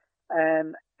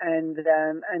 and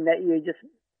that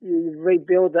you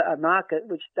rebuild a market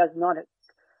which does not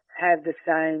have the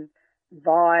same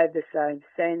vibe, the same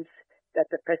sense that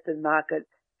the Preston market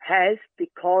has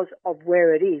because of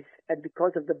where it is and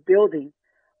because of the building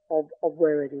of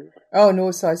where it is. Oh, and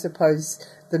also I suppose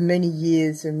the many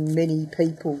years and many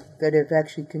people that have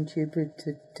actually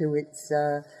contributed to its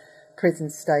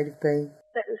present state of being.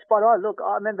 Spot on. Look,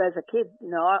 I remember as a kid,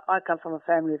 I come from a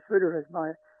family of fruiterers.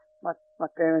 My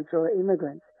parents were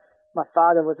immigrants. My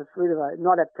father was a fruiterer,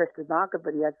 not at Preston Market,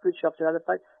 but he had fruit shops and other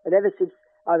places. And ever since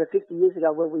over 50 years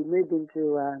ago, when we moved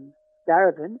into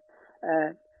Darebin,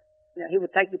 he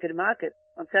would take me to the market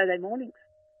on Saturday mornings,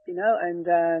 and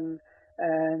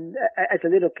as a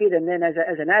little kid, and then as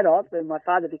an adult, when my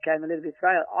father became a little bit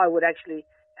frail, I would actually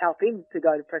help him to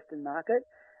go to Preston Market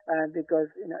because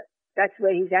that's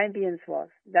where his ambience was.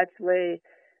 That's where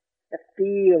the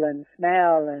feel and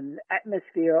smell and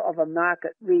atmosphere of a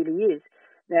market really is.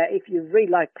 Now, if you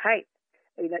relocate,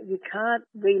 you can't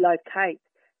relocate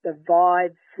the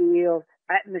vibe, feel,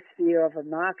 atmosphere of a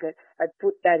market and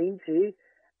put that into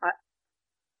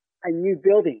a new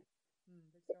building.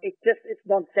 It's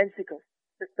nonsensical.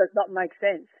 It just does not make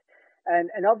sense.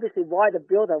 And obviously why the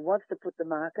builder wants to put the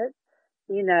market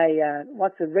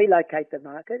wants to relocate the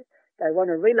market. They want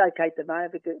to relocate the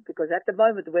market because at the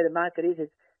moment where the market is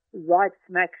right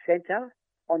smack centre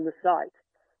on the site.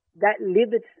 That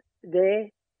limits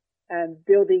their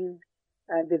building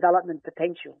and development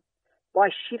potential. By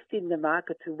shifting the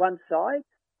market to one side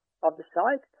of the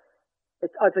site,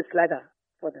 it's open slather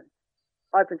for them.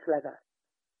 Open slather.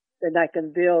 Then they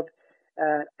can build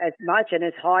as much and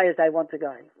as high as they want to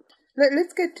go.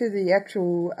 Let's get to the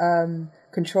actual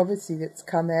controversy that's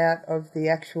come out of the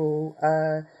actual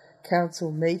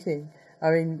council meeting. I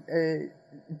mean,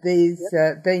 there's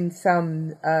been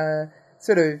some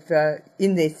sort of,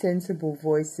 in their sensible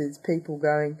voices, people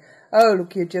going, oh,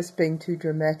 look, you're just being too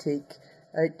dramatic.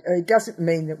 It doesn't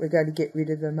mean that we're going to get rid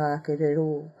of the market at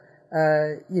all.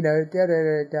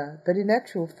 Da-da-da-da. But in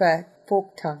actual fact,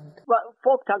 fork-tongued. Well,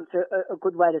 fork-tongued's a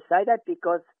good way to say that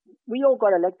because we all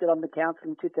got elected on the council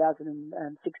in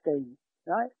 2016,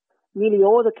 right? Nearly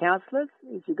all the councillors,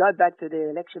 if you go back to their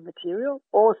election material,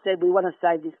 all said we want to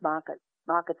save this market.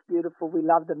 Market's beautiful. We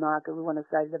love the market. We want to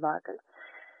save the market.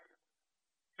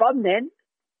 From then,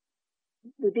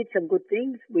 we did some good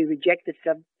things. We rejected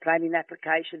some planning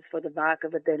applications for the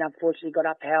market, but then unfortunately got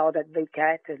upheld at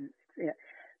VCAT. And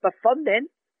but from then,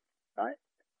 right,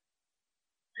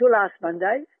 till last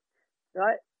Monday,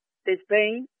 right, there's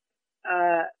been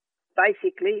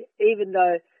basically, even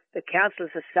though the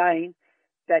councillors are saying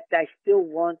that they still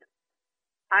want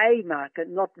a market,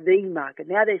 not the market.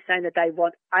 Now they're saying that they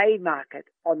want a market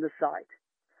on the site,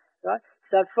 right?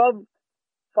 So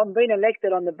from being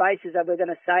elected on the basis that we're going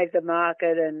to save the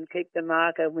market and keep the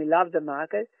market and we love the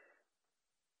market,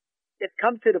 they've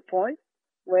come to the point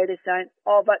where they're saying,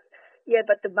 but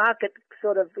the market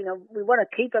sort of, we want to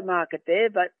keep a market there,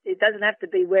 but it doesn't have to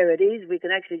be where it is. We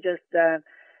can actually just,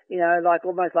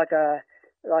 almost like a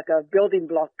building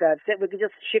block set. We can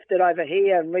just shift it over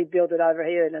here and rebuild it over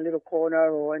here in a little corner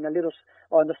or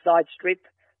on the side strip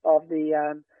of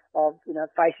the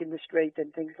facing the street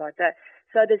and things like that.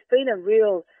 So there's been a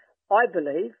real, I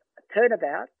believe,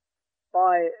 turnabout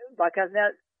by council.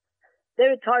 Now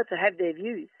they're entitled to have their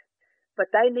views,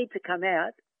 but they need to come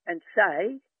out and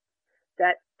say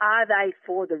that are they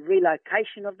for the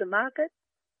relocation of the market,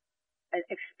 and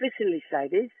explicitly say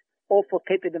this, or for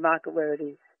keeping the market where it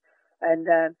is. And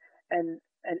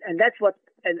that's what,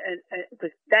 and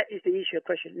because that is the issue of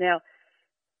question. Now,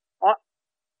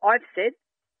 I've said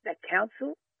that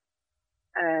council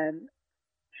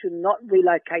should not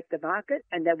relocate the market,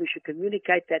 and that we should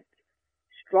communicate that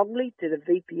strongly to the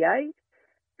VPA,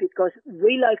 because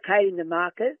relocating the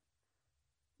market,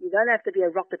 you don't have to be a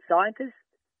rocket scientist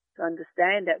to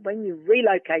understand that when you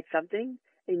relocate something,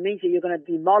 it means that you're going to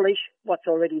demolish what's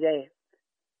already there.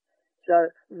 So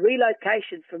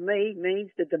relocation for me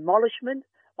means the demolishment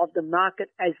of the market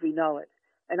as we know it.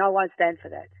 And I won't stand for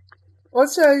that.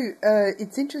 Also,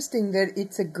 it's interesting that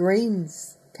it's a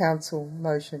Greens council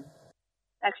motion.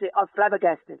 Actually, I'm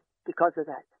flabbergasted because of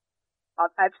that. I'm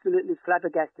absolutely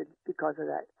flabbergasted because of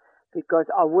that. Because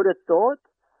I would have thought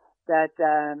that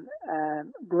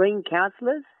Green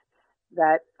councillors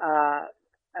that are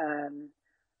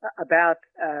about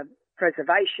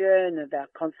preservation,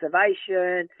 about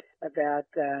conservation, about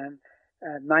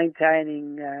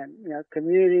maintaining,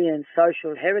 community and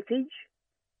social heritage,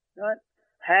 right?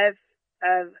 Have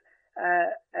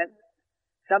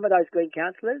some of those Green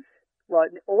councillors, well,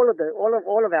 all of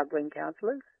our Green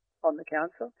councillors on the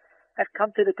council have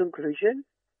come to the conclusion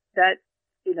that,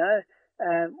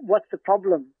 what's the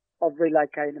problem of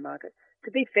relocating the market?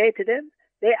 To be fair to them,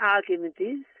 their argument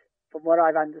is, from what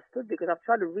I've understood, because I've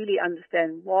tried to really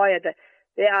understand why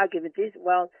their argument is,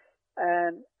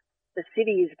 the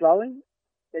city is growing.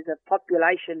 There's a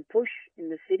population push in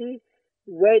the city.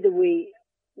 Where do we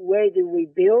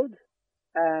build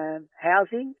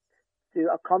housing to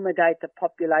accommodate the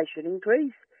population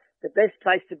increase? The best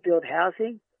place to build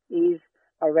housing is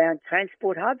around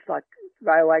transport hubs like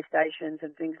railway stations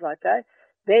and things like that.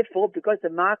 Therefore, because the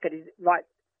market is right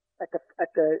at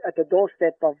the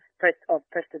doorstep of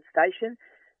Preston Station,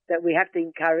 that we have to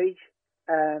encourage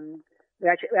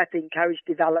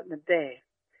development there.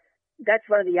 That's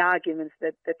one of the arguments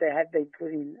that they have been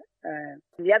put in.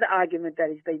 The other argument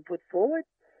that is being put forward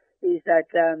is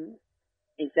that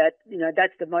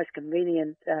that's the most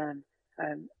convenient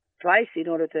place in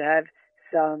order to have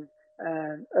some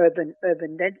urban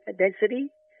density,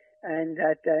 and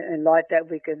like that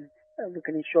we can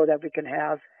ensure that we can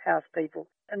house people.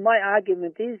 And my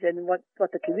argument is, and what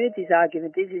the community's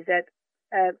argument is that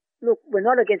look, we're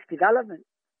not against development,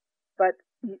 but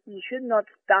you should not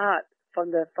start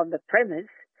from the premise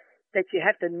that you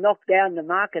have to knock down the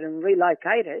market and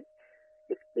relocate it.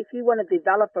 If you want to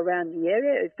develop around the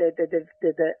area, if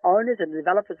the owners and the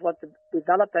developers want to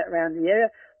develop around the area,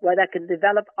 well, they can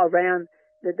develop around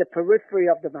the periphery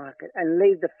of the market and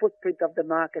leave the footprint of the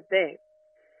market there.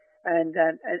 And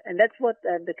that's what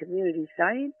the community is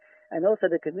saying. And also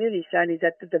the community is saying is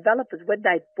that the developers, when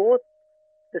they bought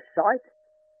the site,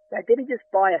 they didn't just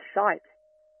buy a site.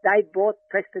 They bought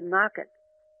Preston Market.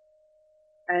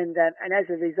 And as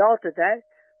a result of that,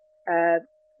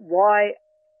 why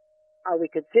are we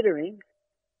considering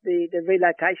the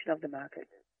relocation of the market?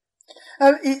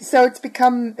 So it's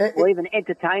become... or even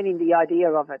entertaining the idea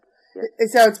of it. Yeah.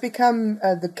 So it's become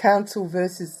the council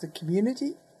versus the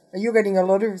community? Are you getting a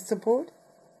lot of support?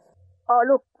 Oh,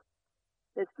 look,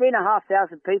 there's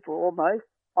 3,500 people almost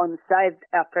on Save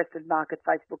Our Preston Market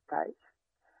Facebook page.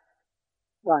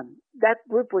 That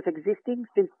group was existing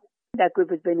since... That group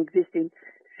has been existing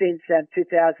since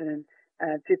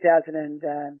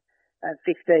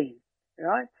 2015,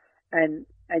 right? And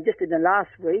just in the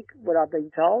last week, what I've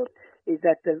been told is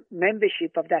that the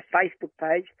membership of that Facebook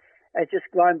page has just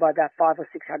grown by about 500 or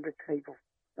 600 people.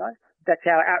 Right? That's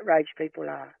how outraged people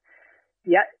are.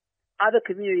 The other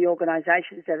community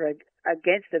organisations that are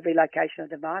against the relocation of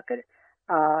the market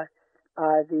are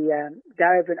the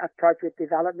Darebin Appropriate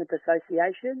Development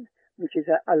Association, which is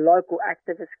a local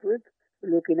activist group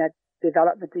looking at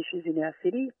development issues in our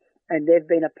city, and they've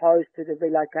been opposed to the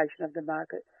relocation of the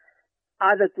market.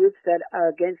 Other groups that are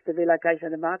against the relocation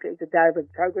of the market is the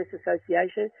Darebin Progress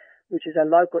Association, which is a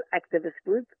local activist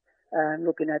group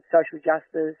looking at social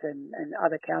justice and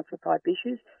other council-type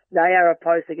issues. They are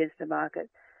opposed against the market.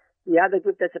 The other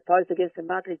group that's opposed against the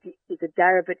market is the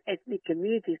Darebin Ethnic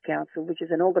Communities Council, which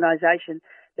is an organisation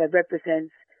that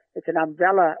represents, it's an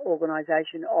umbrella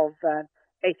organisation of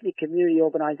ethnic community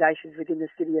organisations within the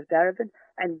city of Darebin,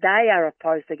 and they are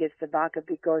opposed against the market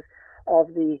because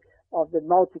of the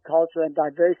multicultural and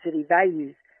diversity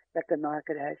values that the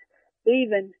market has.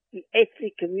 Even the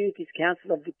Ethnic Communities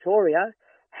Council of Victoria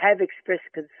have expressed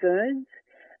concerns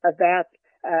about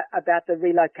the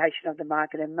relocation of the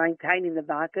market and maintaining the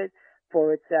market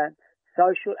for its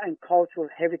social and cultural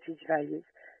heritage values.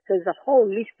 So there's a whole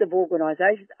list of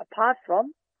organisations, apart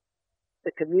from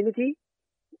the community,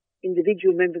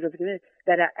 individual members of the community,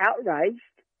 that are outraged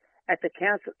at the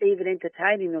council even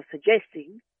entertaining or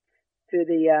suggesting to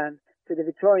the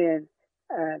Victorian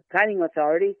Planning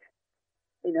Authority,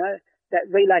 that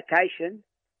relocation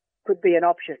could be an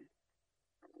option.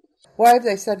 Why have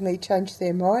they suddenly changed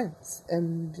their minds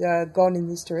and gone in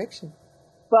this direction?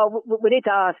 Well, we need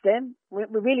to ask them. We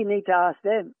really need to ask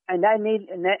them, and they need.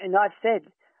 And I've said,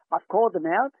 I've called them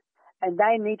out, and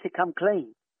they need to come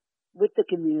clean with the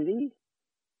community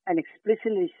and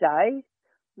explicitly say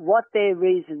what their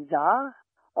reasons are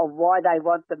of why they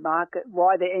want the market,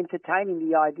 why they're entertaining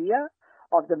the idea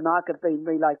of the market being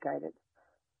relocated.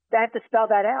 They have to spell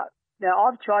that out. Now,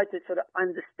 I've tried to sort of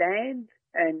understand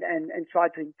and try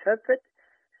to interpret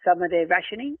some of their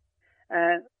rationing,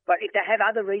 but if they have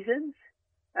other reasons,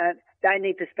 they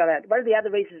need to spell out. What are the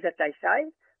other reasons that they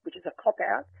say, which is a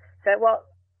cop-out? Say, well,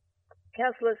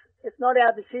 councillors, it's not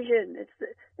our decision.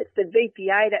 It's the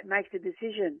VPA that makes the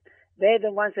decision. They're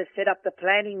the ones that set up the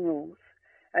planning rules.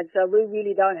 And so we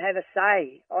really don't have a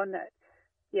say on that.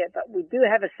 Yeah, but we do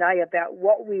have a say about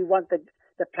what we want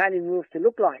the planning rules to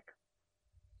look like.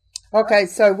 Okay,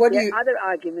 so what do you... The other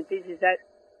argument is that...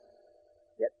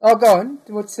 Yep. Oh, go on.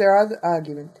 What's their other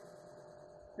argument?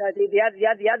 No,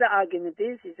 the other argument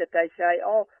is that they say,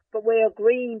 oh, but we're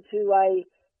agreeing to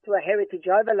a heritage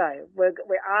overlay. We're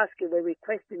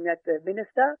requesting that the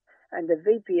minister and the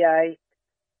VPA,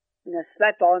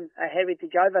 slap on a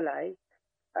heritage overlay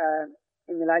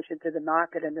in relation to the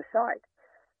market and the site.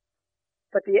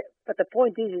 But the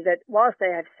point is that whilst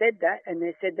they have said that, and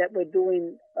they said that we're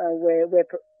doing,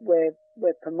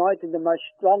 we're promoting the most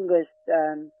strongest,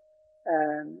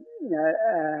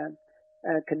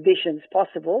 conditions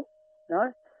possible,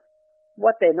 no?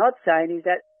 What they're not saying is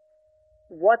that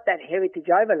what that heritage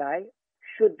overlay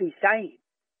should be saying,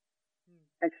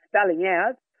 and spelling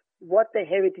out what the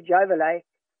heritage overlay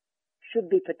should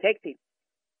be protecting.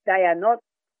 They are not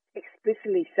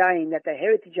explicitly saying that the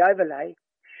heritage overlay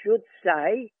should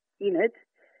say in it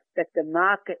that the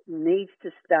market needs to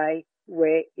stay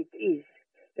where it is,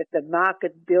 that the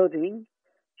market building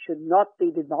should not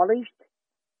be demolished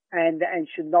and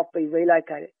should not be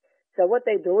relocated. So what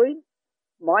they're doing,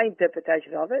 my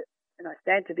interpretation of it, and I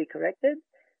stand to be corrected,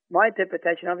 my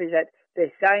interpretation of it is that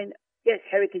they're saying, yes,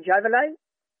 heritage overlay,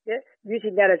 yeah,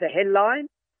 using that as a headline,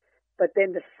 but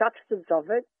then the substance of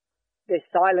it, they're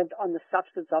silent on the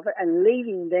substance of it and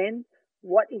leaving then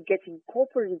what it gets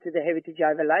incorporated into the heritage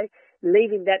overlay,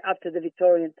 leaving that up to the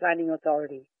Victorian Planning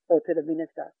Authority or to the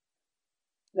minister.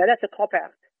 Now that's a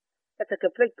cop-out. That's a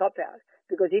complete cop-out.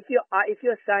 Because if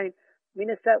you're saying,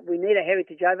 Minister, we need a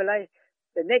heritage overlay,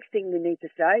 the next thing we need to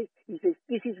say is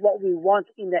this is what we want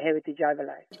in the heritage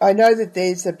overlay. I know that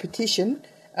there's a petition.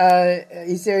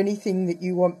 Is there anything that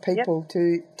you want people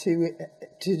to do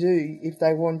if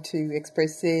they want to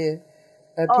express their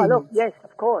opinions? Oh, look, yes,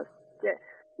 of course. Yeah.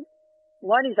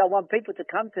 One is I want people to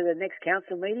come to the next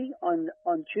council meeting on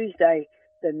Tuesday,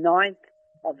 the 9th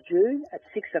of June at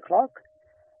 6 o'clock.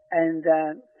 And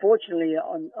fortunately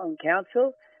on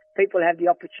council, people have the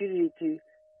opportunity to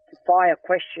fire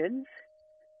questions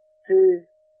to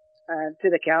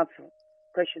the council.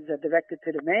 Questions are directed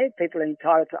to the mayor. People are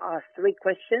entitled to ask 3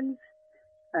 questions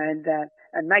and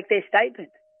make their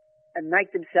statement and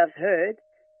make themselves heard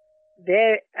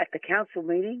there at the council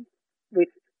meeting with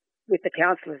the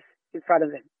councillors in front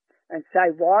of them and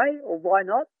say why or why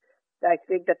not they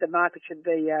think that the market should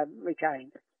be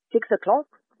retained. 6 o'clock,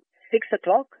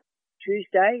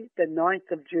 Tuesday, the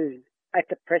 9th of June at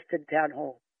the Preston Town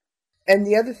Hall. And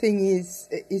the other thing is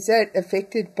that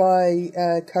affected by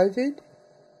COVID?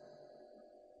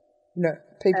 No,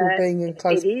 people being in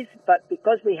close. It is, but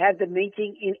because we have the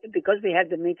meeting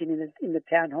in the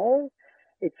town hall,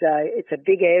 it's a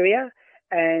big area,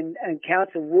 and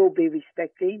council will be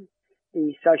respecting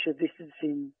the social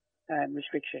distancing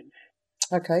restrictions.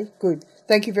 Okay, good.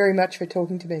 Thank you very much for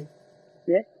talking to me.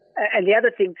 Yeah, and the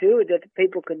other thing too that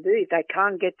people can do if they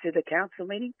can't get to the council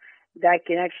meeting, they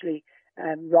can actually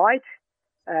write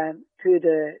to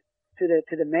the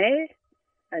mayor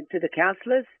and to the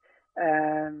councillors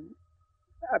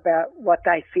about what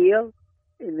they feel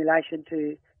in relation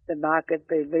to the market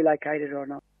being relocated or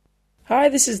not. Hi,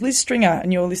 this is Liz Stringer,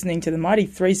 and you're listening to the mighty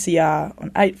 3CR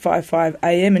on 855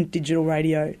 AM and digital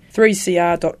radio,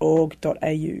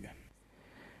 3cr.org.au.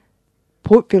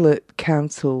 Port Phillip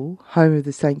Council, home of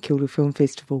the St Kilda Film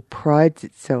Festival, prides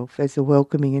itself as a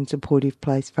welcoming and supportive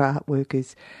place for art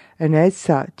workers, and as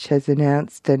such has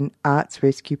announced an arts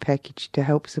rescue package to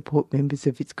help support members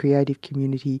of its creative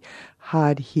community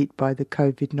hard hit by the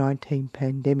COVID-19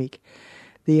 pandemic.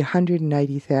 The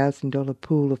 $180,000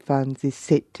 pool of funds is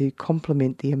set to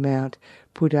complement the amount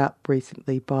put up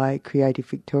recently by Creative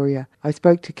Victoria. I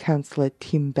spoke to Councillor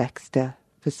Tim Baxter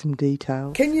for some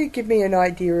details. Can you give me an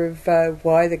idea of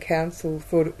why the council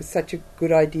thought it was such a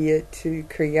good idea to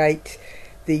create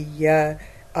the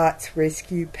arts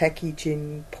rescue package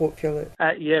in Port Phillip?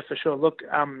 Yeah, for sure. Look,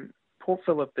 Port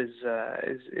Phillip is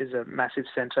a massive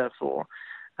centre for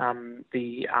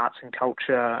the arts and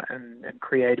culture and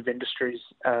creative industries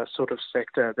sort of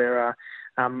sector. There are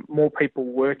more people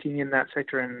working in that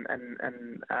sector and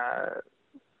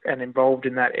involved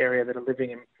in that area that are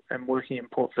living and working in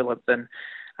Port Phillip than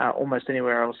almost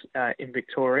anywhere else in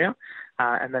Victoria,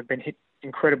 and they've been hit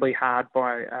incredibly hard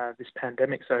by this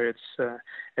pandemic. So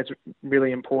it's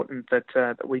really important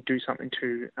that we do something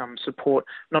to support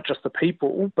not just the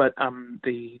people, but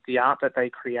the art that they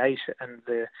create and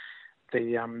the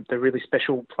really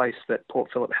special place that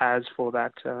Port Phillip has for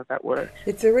that work.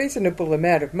 It's a reasonable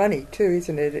amount of money too,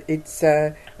 isn't it? It's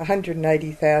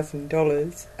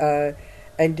 $180,000,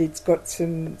 and it's got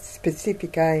some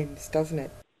specific aims, doesn't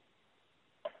it?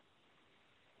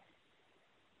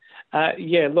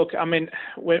 Yeah, look, I mean,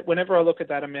 whenever I look at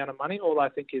that amount of money, all I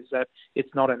think is that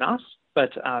it's not enough.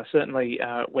 But certainly,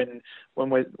 when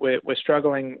we're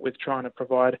struggling with trying to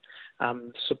provide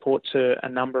support to a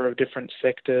number of different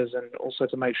sectors, and also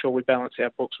to make sure we balance our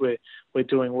books, we're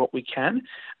doing what we can.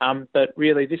 But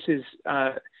really, this is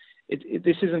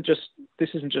this isn't just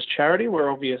charity. Where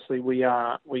obviously we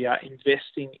are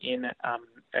investing in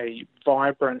a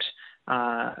vibrant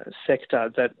sector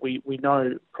that we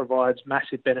know provides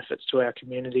massive benefits to our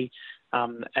community,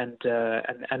 and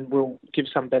will give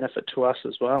some benefit to us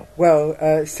as well. Well,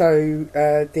 so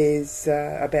there's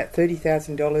about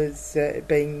 $30,000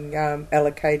 being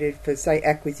allocated for, say,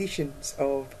 acquisitions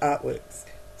of artworks.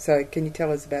 So can you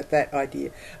tell us about that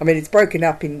idea? I mean, it's broken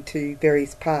up into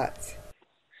various parts.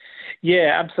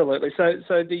 Yeah, absolutely.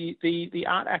 So the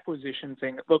art acquisition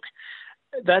thing, look,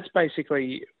 that's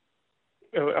basically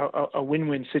a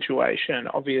win-win situation.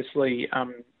 Obviously,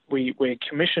 we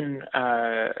commission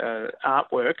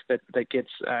artwork that gets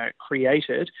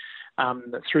created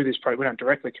through this process. We don't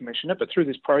directly commission it, but through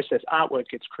this process, artwork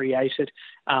gets created.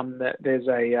 There's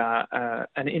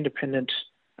an independent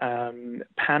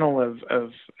panel of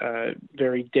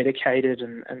very dedicated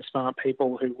and smart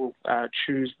people who will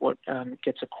choose what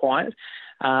gets acquired,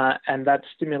 and that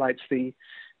stimulates the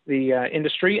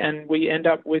industry, and we end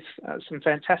up with some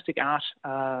fantastic art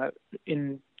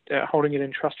in holding it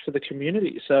in trust for the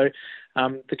community. So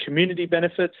the community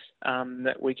benefits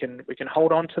that we can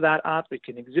hold on to that art, we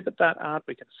can exhibit that art,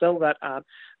 we can sell that art,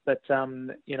 but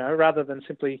rather than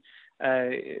simply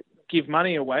give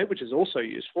money away, which is also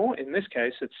useful. In this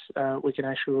case, it's we can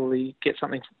actually get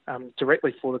something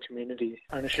directly for the community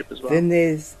ownership as well. Then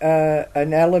there's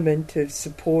an element of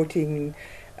supporting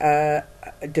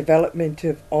development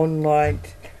of online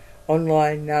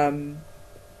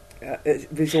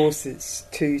resources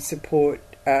to support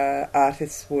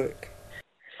artists' work.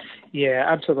 Yeah,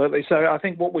 absolutely. So I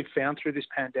think what we've found through this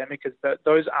pandemic is that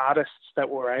those artists that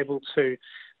were able to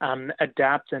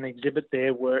adapt and exhibit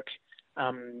their work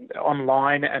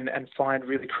online and find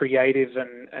really creative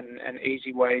and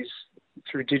easy ways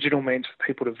through digital means for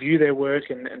people to view their work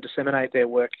and disseminate their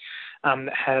work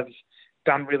have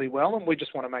done really well, and we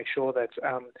just want to make sure that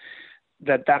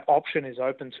that option is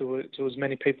open to as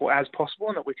many people as possible,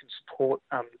 and that we can support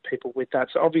people with that.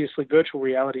 So obviously virtual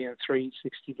reality and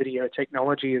 360 video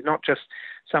technology is not just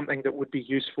something that would be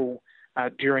useful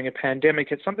during a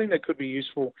pandemic. It's something that could be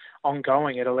useful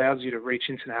ongoing. It allows you to reach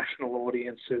international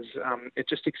audiences. It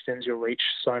just extends your reach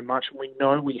so much. We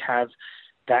know we have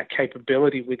that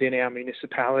capability within our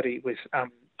municipality with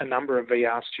a number of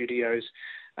VR studios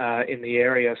in the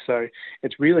area. So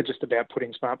it's really just about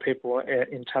putting smart people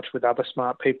in touch with other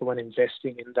smart people and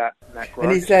investing in that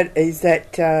growth. And is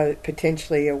that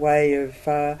potentially a way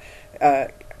of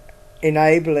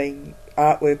enabling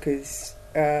art workers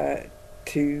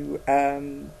to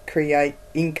create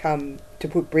income, to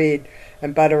put bread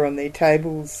and butter on their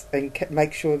tables and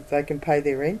make sure that they can pay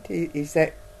their rent? Is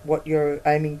that what you're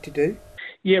aiming to do?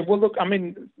 Yeah, well, look, I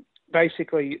mean,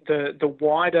 basically, the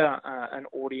wider an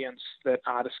audience that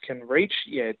artists can reach,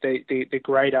 the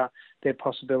greater their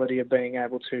possibility of being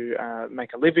able to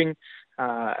make a living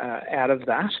out of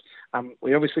that.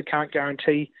 We obviously can't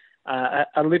guarantee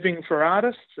a living for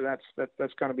artists, so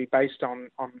that's going to be based on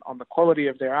the quality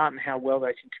of their art and how well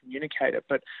they can communicate it.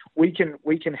 But we can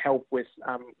help with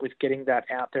getting that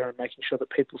out there and making sure that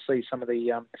people see some of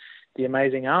the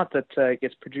amazing art that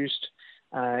gets produced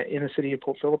in the city of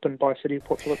Port Phillip and by City of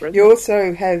Port Phillip residents. You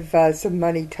also have some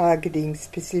money targeting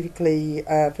specifically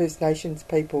First Nations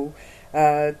people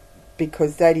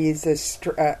because that is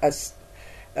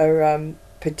a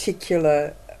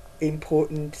particular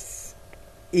importance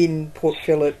in Port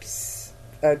Phillip's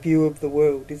view of the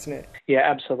world, isn't it? Yeah,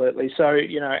 absolutely. So,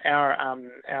 our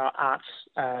arts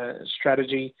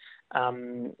strategy,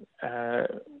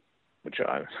 which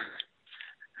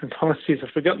apologies,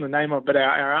 I've forgotten the name of, but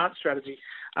our art strategy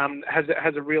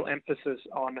has a real emphasis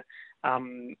on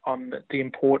the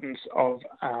importance of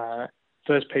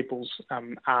First Peoples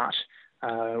art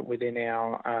within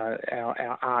our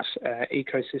art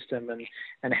ecosystem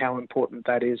and how important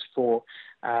that is for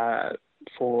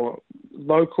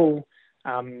local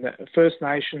First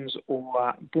Nations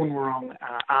or Boonwurrung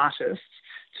artists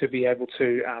to be able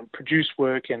to produce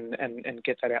work and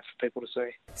get that out for people to see.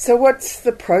 So what's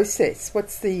the process?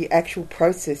 What's the actual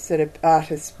process that an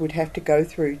artist would have to go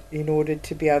through in order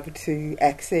to be able to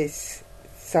access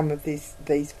some of these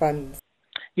funds?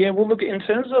 Yeah, well, look, in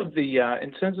terms of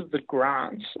the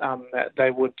grants,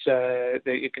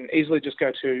 you can easily just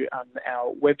go to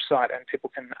our website and people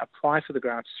can apply for the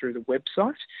grants through the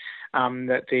website.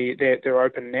 They're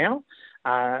open now.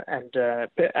 And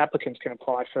applicants can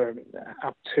apply for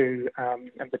up to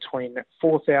and between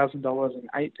 $4,000 and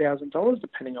 $8,000,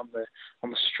 depending on the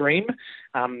stream.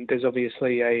 There's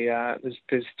obviously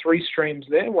there's three streams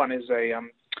there. One is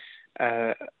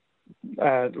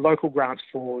local grants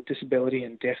for disability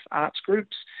and deaf arts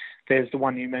groups. There's the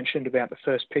one you mentioned about the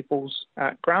First Peoples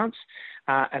grants,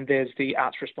 and there's the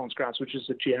Arts Response grants, which is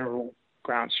the general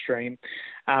grant stream.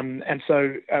 And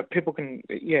so people can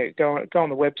go on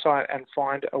the website and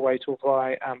find a way to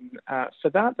apply for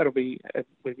that. That'll be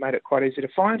we've made it quite easy to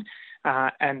find,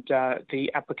 and the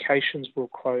applications will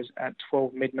close at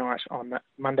 12 midnight on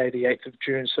Monday the 8th of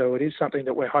June. So it is something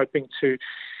that we're hoping to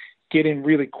get in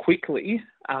really quickly.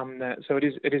 So it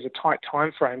is a tight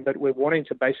time frame, but we're wanting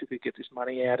to basically get this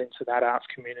money out into that arts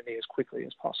community as quickly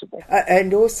as possible.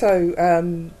 And also,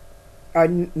 I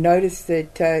noticed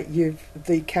that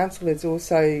the council has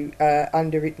also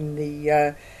underwritten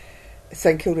the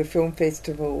St Kilda Film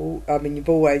Festival. I mean, you've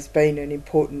always been an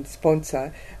important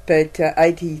sponsor, but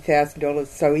 $80,000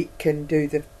 so it can do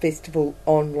the festival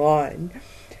online.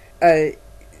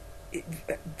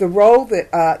 The role that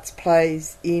arts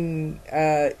plays in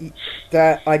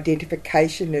the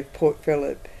identification of Port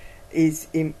Phillip is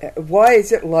why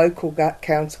is it local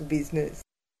council business?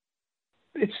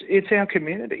 It's our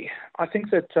community. I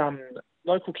think that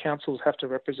local councils have to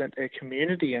represent their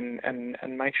community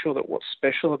and make sure that what's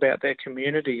special about their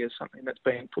community is something that's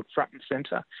being put front and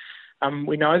centre.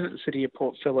 We know that the city of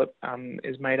Port Phillip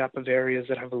is made up of areas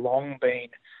that have long been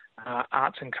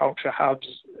arts and culture hubs,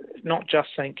 not just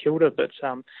St Kilda, but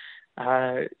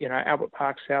Albert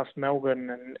Park, South Melbourne,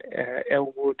 and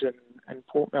Elwood and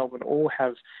Port Melbourne all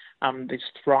have these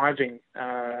thriving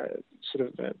sort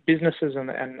of businesses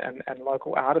and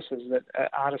local artists that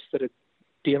are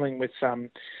dealing with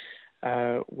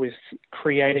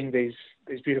creating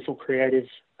these beautiful creative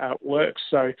works.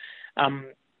 So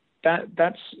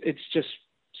it's just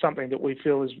something that we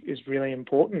feel is really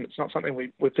important. It's not something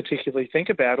we particularly think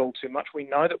about all too much. We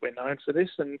know that we're known for this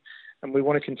and we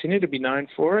want to continue to be known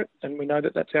for it, and we know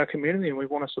that that's our community and we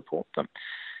want to support them.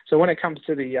 So when it comes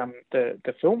to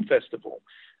the film festival,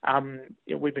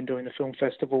 we've been doing the film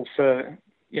festival for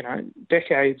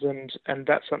decades, and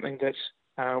that's something that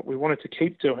we wanted to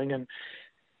keep doing. And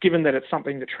given that it's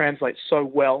something that translates so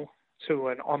well to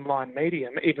an online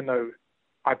medium, even though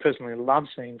I personally love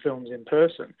seeing films in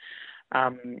person,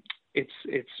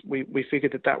 we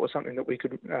figured that was something that we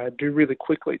could do really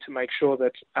quickly to make sure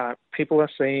that people are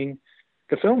seeing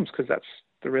the films, because that's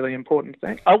the really important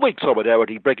thing. A weak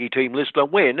Solidarity Brekkie team listener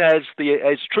when, as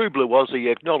True Blue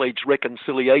Aussie acknowledged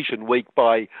Reconciliation Week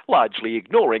by largely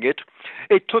ignoring it,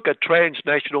 it took a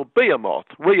transnational behemoth,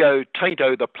 Rio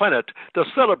Tinto the Planet, to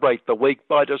celebrate the week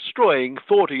by destroying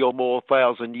 40 or more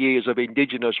thousand years of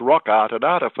indigenous rock art and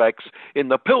artefacts in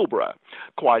the Pilbara,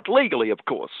 quite legally, of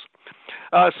course.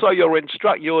 So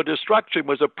your destruction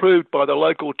was approved by the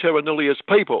local Terra Nullius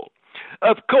people.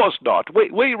 Of course not.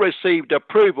 We received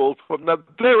approval from the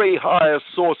very highest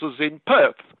sources in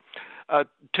Perth,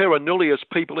 Terra Nullius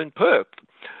people in Perth.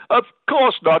 Of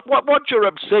course not. What's your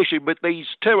obsession with these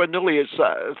Terra Nullius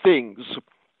things?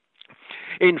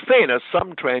 In fairness,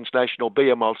 some transnational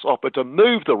behemoths offer to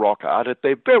move the rock art at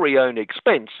their very own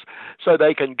expense so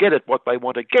they can get at what they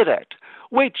want to get at,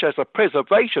 which, as a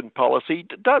preservation policy,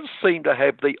 does seem to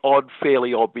have the odd,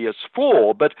 fairly obvious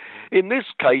flaw. But in this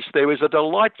case, there is a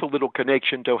delightful little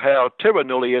connection to how Terra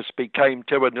Nullius became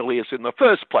Terra Nullius in the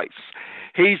first place.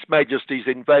 His Majesty's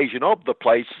invasion of the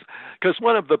place, because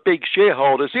one of the big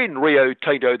shareholders in Rio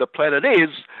Tinto the Planet is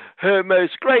Her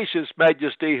Most Gracious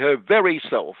Majesty, her very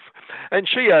self. And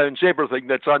she owns everything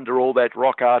that's under all that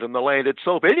rock art and the land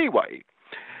itself anyway.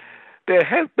 There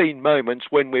have been moments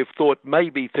when we've thought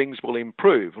maybe things will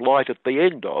improve, like at the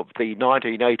end of the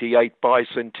 1988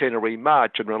 Bicentenary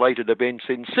March and related events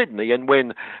in Sydney, and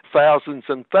when thousands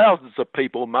and thousands of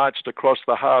people marched across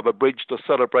the Harbour Bridge to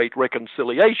celebrate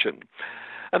reconciliation.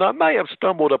 And I may have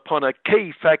stumbled upon a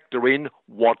key factor in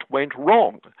what went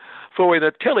wrong. For in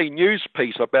a Telly News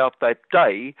piece about that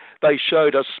day, they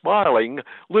showed a smiling,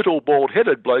 little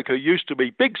bald-headed bloke who used to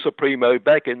be Big Supremo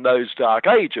back in those dark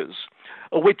ages,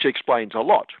 which explains a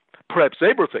lot, perhaps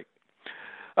everything.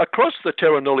 Across the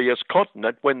Terra Nullius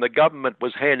continent, when the government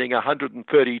was handing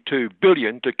 $132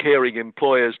 billion to caring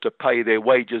employers to pay their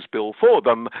wages bill for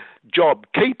them,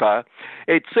 JobKeeper,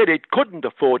 it said it couldn't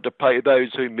afford to pay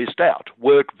those who missed out,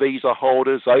 work visa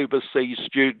holders, overseas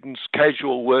students,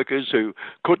 casual workers who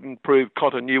couldn't prove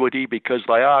continuity because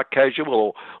they are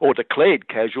casual or declared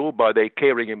casual by their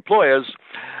caring employers,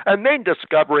 and then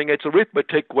discovering its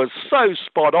arithmetic was so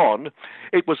spot on,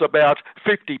 it was about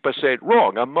 50%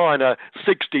 wrong, a minor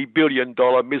 $60 billion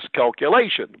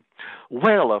miscalculation.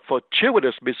 Well, a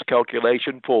fortuitous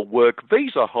miscalculation for work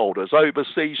visa holders,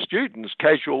 overseas students,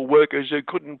 casual workers who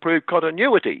couldn't prove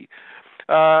continuity.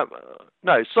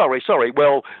 No, sorry.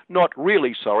 Well, not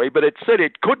really sorry, but it said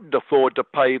it couldn't afford to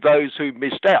pay those who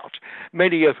missed out,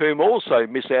 many of whom also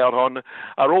miss out on,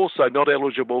 are also not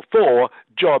eligible for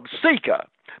Job Seeker,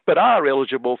 but are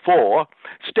eligible for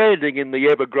standing in the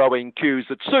ever-growing queues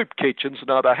at soup kitchens and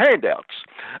other handouts,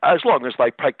 as long as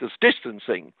they practice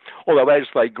distancing. Although as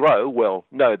they grow, well,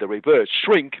 no, the reverse,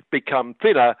 shrink, become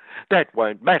thinner, that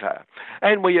won't matter.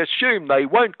 And we assume they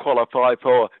won't qualify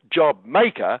for Job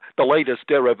Maker, the latest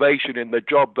derivation in the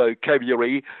job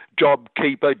vocabulary, Job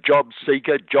Keeper, Job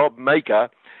Seeker, Job Maker.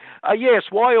 Yes,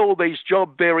 why all these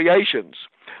job variations?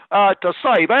 To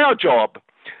save our job.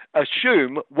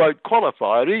 Assume won't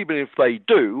qualify, and even if they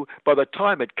do, by the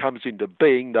time it comes into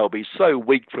being, they'll be so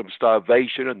weak from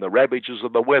starvation and the ravages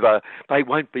of the weather, they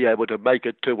won't be able to make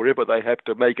it to wherever they have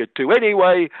to make it to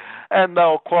anyway, and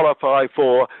they'll qualify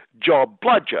for Job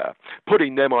Bludger,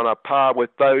 putting them on a par with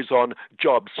those on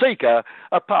Job Seeker,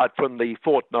 apart from the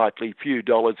fortnightly few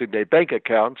dollars in their bank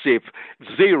accounts, if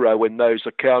zero in those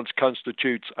accounts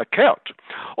constitutes a count.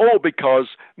 All because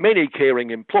many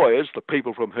caring employers, the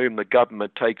people from whom the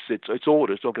government takes its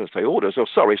orders, not going to say orders,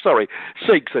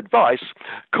 seeks advice,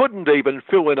 couldn't even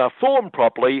fill in a form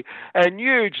properly, and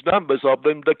huge numbers of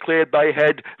them declared they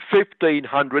had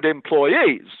 1,500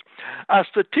 employees. A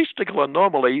statistical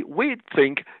anomaly we'd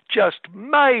think just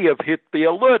may have hit the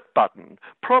alert button,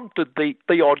 prompted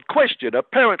the odd question,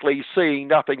 apparently seeing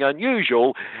nothing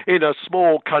unusual in a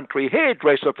small country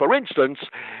hairdresser, for instance,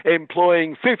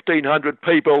 employing 1,500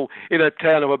 people in a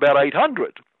town of about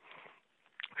 800.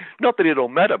 Not that it'll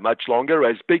matter much longer,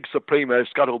 as Big Supremo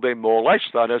Scuttle Them More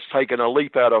Lashthun has taken a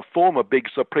leaf out of former Big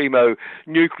Supremo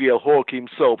Nuclear Hawk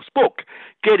himself's book,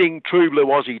 Getting True Blue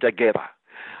Aussie Together.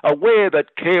 Aware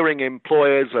that caring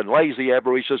employers and lazy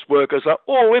avaricious workers are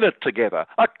all in it together,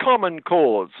 a common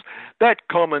cause. That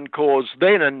common cause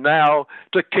then and now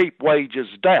to keep wages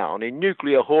down. In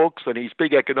Nuclear Hawks and his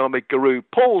big economic guru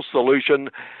Paul's solution,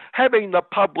 having the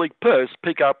public purse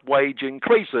pick up wage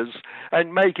increases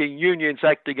and making unions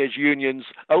acting as unions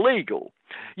illegal.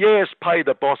 Yes, pay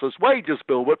the boss's wages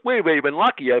bill, but we're even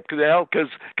luckier now because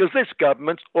this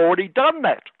government's already done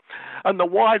that. And the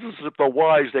wisest of the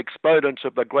wise exponents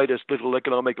of the greatest little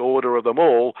economic order of them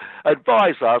all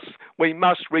advise us we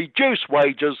must reduce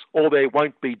wages or there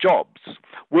won't be jobs.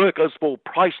 Workers will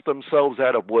price themselves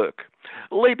out of work,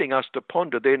 leaving us to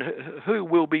ponder then who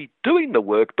will be doing the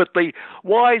work. But the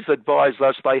wise advise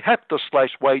us they have to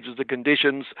slash wages and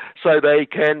conditions so they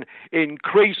can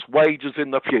increase wages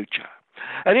in the future.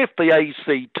 And if the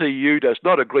ACTU does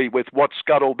not agree with what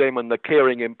Scuttle them and the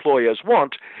caring employers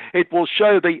want, it will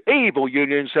show the evil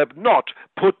unions have not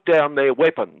put down their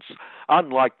weapons,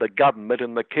 unlike the government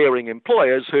and the caring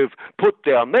employers who've put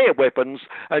down their weapons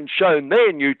and shown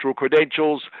their neutral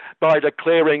credentials by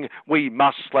declaring we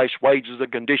must slash wages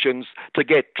and conditions to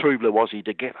get True Blue Aussie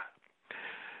together.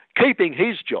 Keeping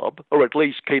his job, or at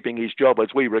least keeping his job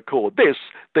as we record this,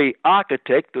 the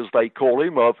architect, as they call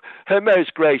him, of Her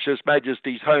Most Gracious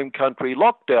Majesty's home country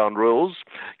lockdown rules,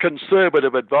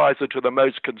 conservative advisor to the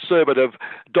most conservative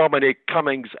Dominic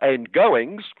Cummings and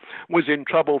Goings, was in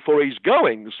trouble for his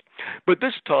goings. But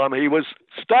this time he was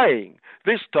staying.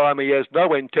 This time he has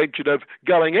no intention of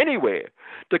going anywhere,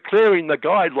 declaring the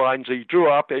guidelines he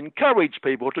drew up encourage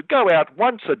people to go out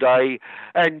once a day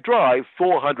and drive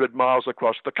 400 miles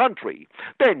across the country,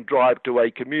 then drive to a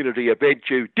community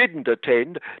event you didn't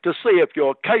attend to see if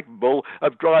you're capable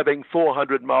of driving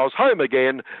 400 miles home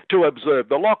again to observe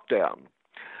the lockdown.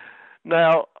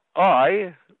 Now,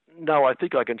 I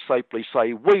think I can safely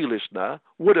say we, listener,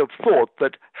 would have thought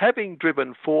that having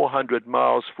driven 400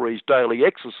 miles for his daily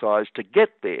exercise to get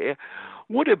there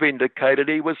would have indicated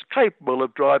he was capable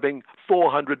of driving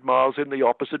 400 miles in the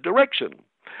opposite direction.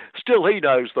 Still, he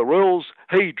knows the rules.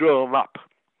 He drew them up.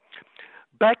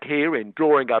 Back here in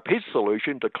drawing up his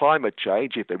solution to climate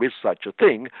change, if there is such a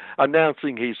thing,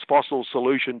 announcing his fossil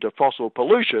solution to fossil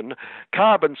pollution,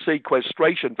 carbon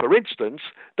sequestration, for instance,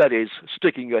 that is,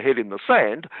 sticking your head in the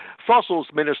sand, Fossils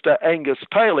Minister Angus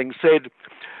Tayling said,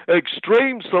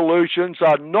 extreme solutions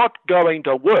are not going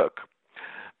to work.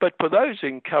 But for those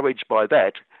encouraged by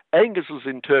that, Angus's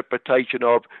interpretation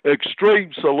of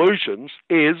extreme solutions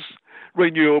is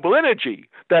renewable energy,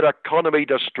 that economy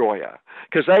destroyer.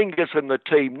 Because Angus and the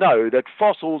team know that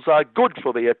fossils are good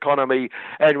for the economy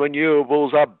and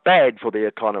renewables are bad for the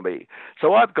economy.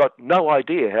 So I've got no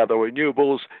idea how the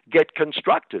renewables get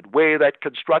constructed, where that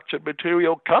construction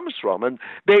material comes from, and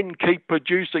then keep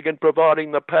producing and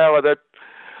providing the power that,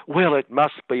 well, it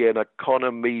must be an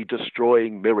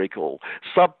economy-destroying miracle,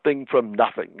 something from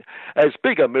nothing, as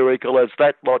big a miracle as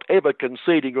that lot ever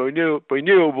conceding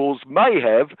renewables may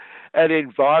have an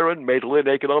environmental and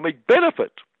economic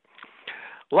benefit.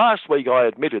 Last week I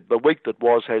admitted the week that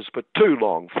was has for too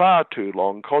long, far too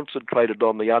long, concentrated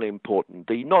on the unimportant,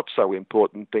 the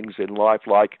not-so-important things in life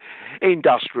like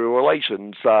industrial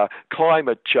relations,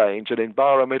 climate change and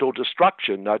environmental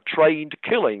destruction, trained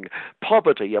killing,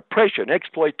 poverty, oppression,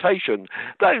 exploitation,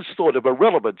 those sort of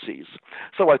irrelevancies.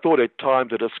 So I thought it time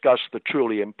to discuss the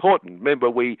truly important. Remember,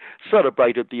 we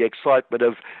celebrated the excitement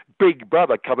of Big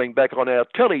Brother coming back on our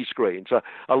telly screens,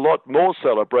 a lot more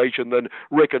celebration than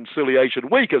Reconciliation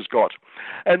Week has got.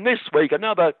 And this week,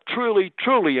 another truly,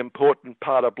 truly important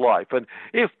part of life. And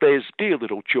if there's, dear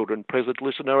little children present,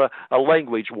 listener, a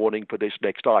language warning for this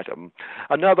next item.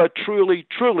 Another truly,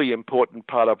 truly important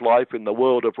part of life in the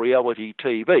world of reality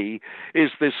TV is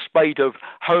this spate of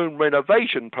home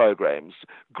renovation programs.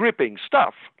 Gripping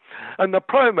stuff. And the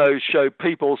promos show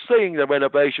people seeing the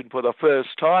renovation for the first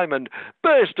time and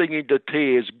bursting into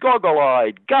tears,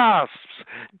 goggle-eyed, gasps,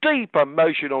 deep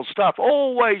emotional stuff,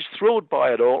 always thrilled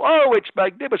by it all. Oh, it's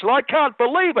magnificent. I can't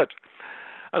believe it.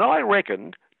 And I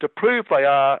reckon to prove they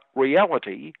are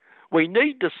reality, we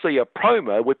need to see a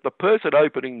promo with the person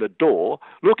opening the door,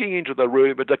 looking into the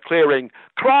room and declaring,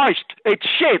 Christ, it's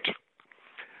shit.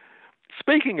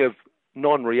 Speaking of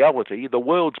non-reality, the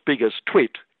world's biggest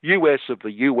twit, US of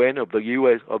the UN of the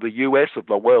US of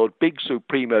the world, Big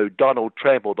Supremo Donald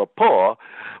Trump or the poor,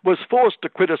 was forced to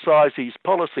criticise his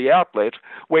policy outlet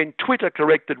when Twitter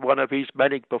corrected one of his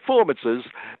manic performances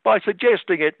by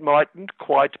suggesting it mightn't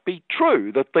quite be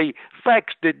true, that the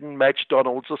facts didn't match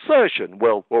Donald's assertion,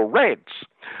 or rants,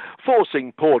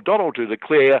 forcing poor Donald to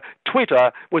declare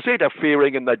Twitter was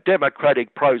interfering in the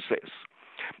democratic process.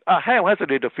 How has it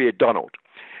interfered, Donald?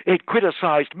 It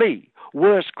criticised me.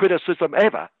 Worst criticism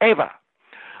ever.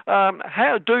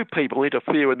 How do people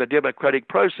interfere in the democratic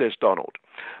process, Donald?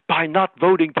 By not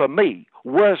voting for me.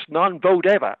 Worst non-vote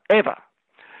ever.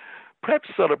 Perhaps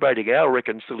celebrating our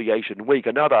Reconciliation Week,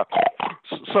 another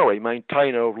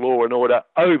maintainer of law and order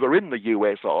over in the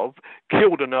US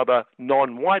killed another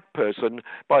non-white person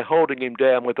by holding him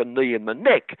down with a knee in the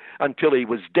neck until he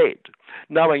was dead,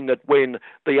 knowing that when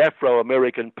the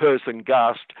Afro-American person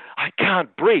gasped, "I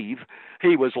can't breathe,"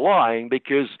 he was lying,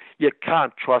 because you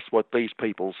can't trust what these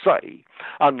people say,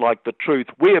 unlike the truth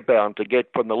we're bound to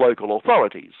get from the local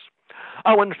authorities.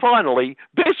 Oh, and finally,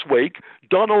 this week,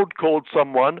 Donald called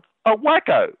someone a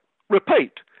wacko.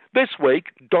 Repeat, this week,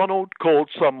 Donald called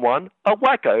someone a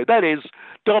wacko. That is,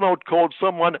 Donald called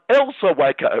someone else a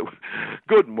wacko.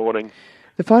 Good morning.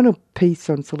 The final piece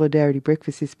on Solidarity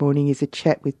Breakfast this morning is a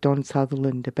chat with Don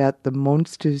Sutherland about the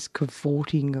monsters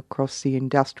cavorting across the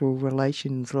industrial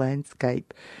relations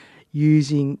landscape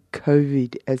using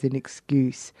COVID as an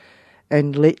excuse,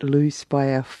 and let loose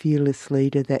by our fearless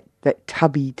leader, that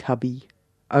tubby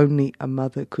only a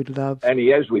mother could love.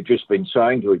 Annie, as we've just been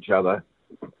saying to each other,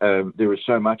 there is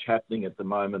so much happening at the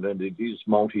moment, and it is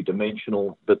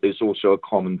multidimensional, but there's also a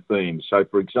common theme. So,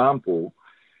 for example,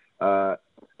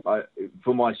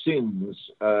 for my sins,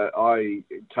 I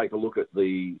take a look at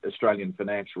the Australian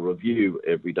Financial Review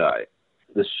every day.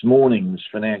 This morning's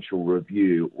Financial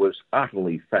Review was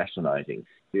utterly fascinating.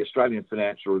 The Australian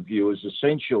Financial Review is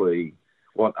essentially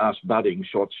what us budding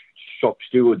shop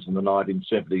stewards in the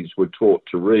 1970s were taught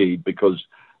to read, because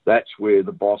that's where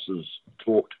the bosses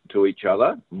talked to each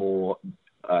other more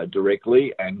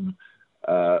directly and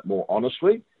more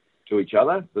honestly to each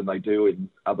other than they do in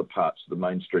other parts of the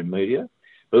mainstream media.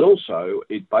 But also,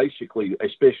 it basically,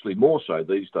 especially more so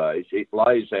these days, it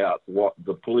lays out what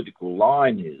the political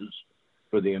line is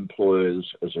for the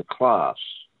employers as a class.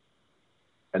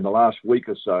 And the last week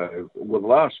or so, well, the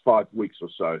last 5 weeks or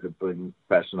so have been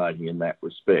fascinating in that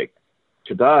respect.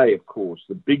 Today, of course,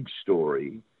 the big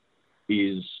story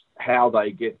is how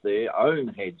they get their own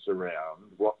heads around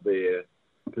what their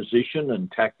position and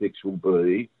tactics will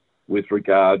be with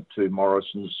regard to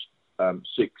Morrison's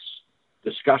 6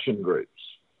 discussion groups,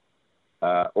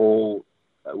 all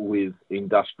with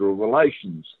industrial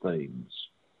relations themes.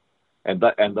 And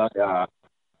they are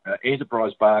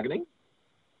enterprise bargaining,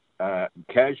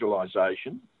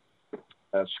 casualisation,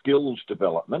 skills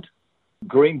development,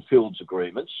 greenfields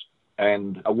agreements,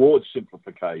 and award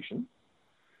simplification,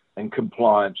 and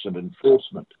compliance and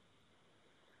enforcement.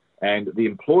 And the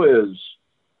employers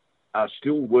are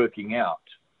still working out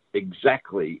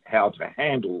exactly how to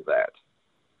handle that.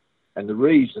 And the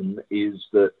reason is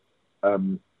that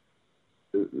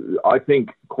I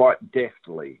think quite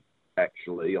deftly,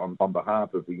 actually, on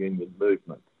behalf of the union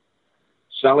movement,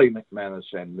 Sally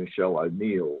McManus and Michelle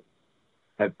O'Neill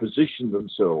have positioned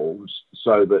themselves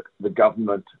so that the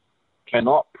government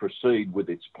cannot proceed with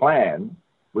its plan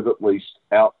with at least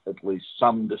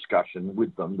some discussion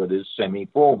with them that is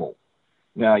semi-formal.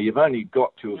 Now, you've only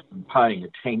got to have been paying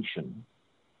attention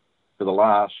for the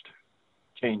last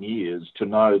 10 years to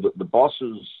know that the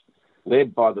bosses,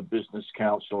 led by the Business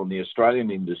Council and the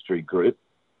Australian Industry Group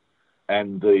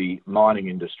and the mining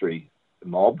industry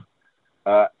mob,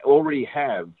 already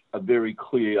have a very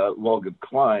clear log of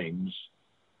claims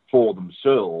for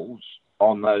themselves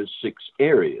on those 6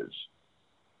 areas.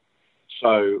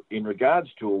 So in regards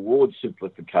to award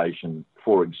simplification,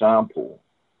 for example,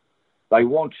 they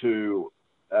want to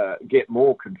get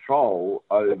more control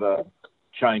over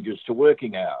changes to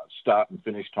working hours, start and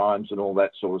finish times and all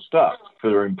that sort of stuff.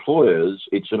 For employers,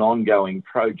 it's an ongoing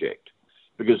project,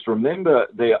 because remember,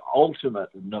 their ultimate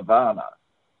nirvana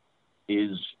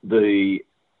is the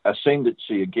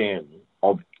ascendancy again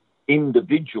of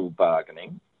individual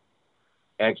bargaining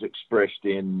as expressed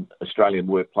in Australian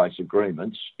workplace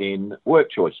agreements in work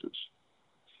choices.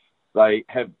 They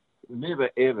have never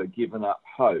ever given up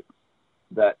hope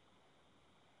that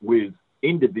with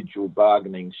individual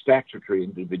bargaining, statutory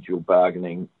individual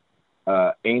bargaining,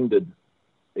 ended,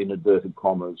 in inverted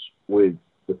commas, with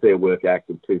the Fair Work Act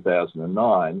of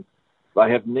 2009, they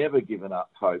have never given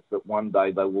up hope that one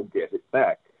day they will get it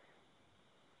back.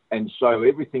 And so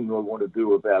everything they want to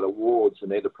do about awards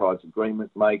and enterprise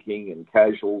agreement making and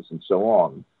casuals and so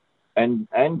on, and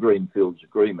greenfields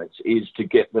agreements, is to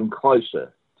get them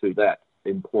closer to that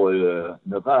employer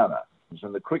nirvana.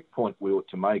 And the quick point we ought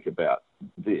to make about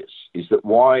this is that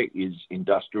why is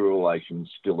industrial relations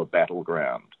still a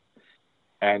battleground?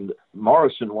 And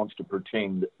Morrison wants to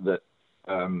pretend that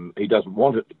he doesn't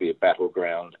want it to be a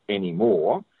battleground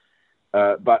anymore,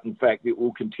 but in fact it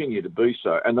will continue to be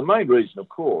so. And the main reason, of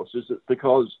course, is that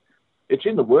because it's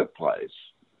in the workplace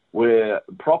where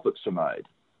profits are made.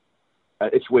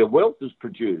 It's where wealth is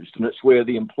produced, and it's where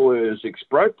the employers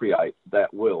expropriate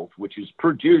that wealth, which is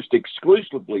produced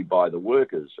exclusively by the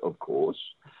workers, of course,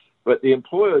 but the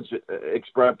employers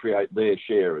expropriate their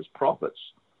share as profits.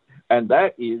 And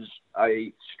that is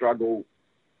a struggle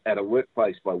at a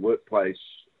workplace-by-workplace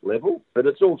level, but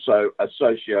it's also a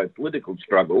socio-political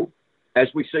struggle, as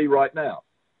we see right now.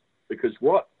 Because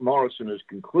what Morrison has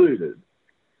concluded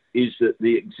is that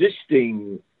the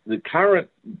current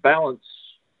balance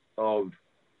of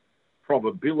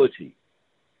probability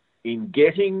in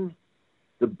getting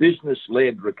the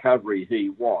business-led recovery he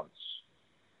wants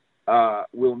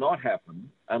will not happen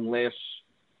unless,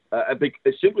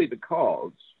 simply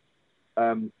because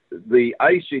the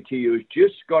ACTU has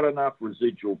just got enough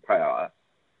residual power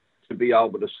to be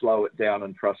able to slow it down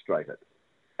and frustrate it.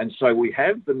 And so we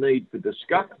have the need for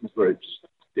discussion groups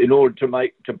in order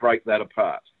to break that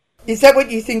apart. Is that what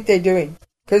you think they're doing?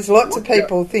 Because lots of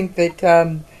people think that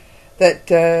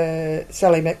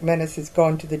Sally McManus has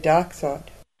gone to the dark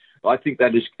side. I think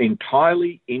that is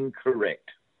entirely incorrect.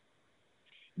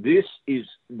 That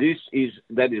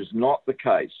is not the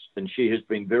case, and she has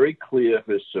been very clear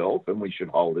herself, and we should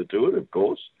hold her to it, of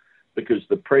course, because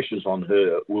the pressures on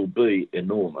her will be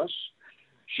enormous.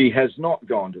 She has not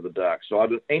gone to the dark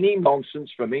side, and any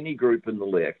nonsense from any group in the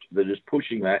left that is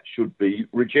pushing that should be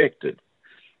rejected.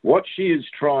 What she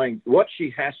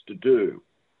has to do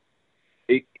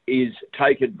is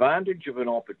take advantage of an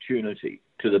opportunity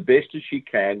to the best as she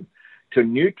can to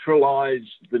neutralise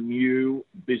the new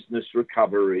business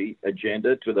recovery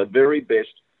agenda to the very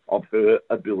best of her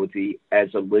ability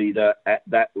as a leader at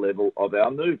that level of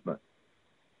our movement.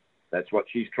 That's what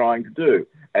she's trying to do,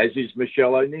 as is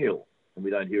Michelle O'Neill. And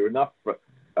we don't hear enough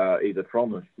either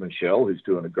from Michelle, who's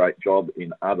doing a great job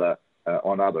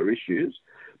on other issues,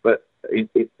 but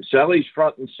Sally's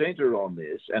front and centre on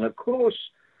this. And of course,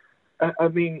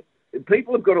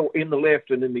 people have got to, in the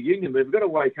left and in the union, they've got to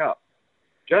wake up.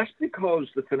 Just because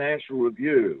the Financial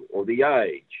Review or the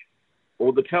Age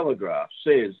or the Telegraph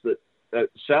says that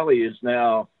Sally is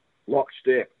now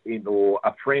lockstep in or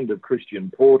a friend of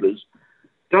Christian Porter's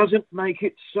doesn't make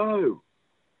it so.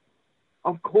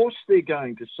 Of course they're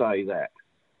going to say that.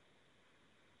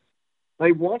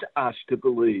 They want us to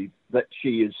believe that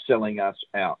she is selling us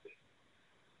out.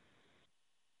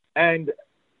 And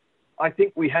I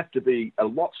think we have to be a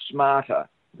lot smarter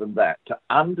than that to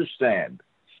understand.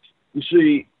 You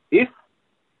see,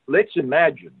 let's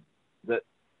imagine that,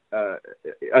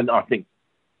 and I think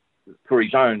for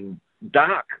his own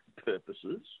dark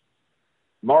purposes,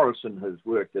 Morrison has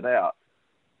worked it out.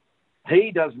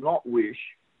 He does not wish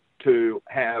to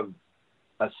have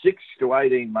a 6 to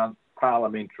 18 month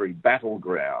parliamentary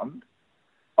battleground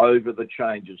over the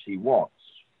changes he wants.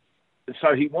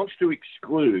 So he wants to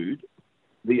exclude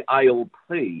the ALP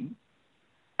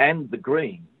and the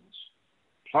Greens,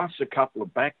 plus a couple of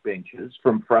backbenchers,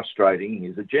 from frustrating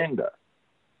his agenda.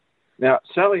 Now,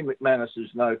 Sally McManus is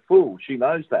no fool. She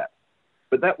knows that.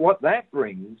 But what that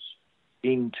brings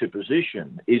into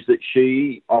position is that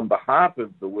she, on behalf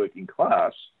of the working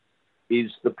class,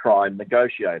 is the prime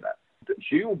negotiator.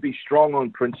 She will be strong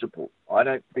on principle. I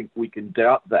don't think we can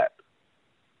doubt that.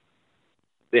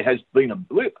 There has been a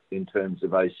blip in terms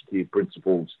of ACTU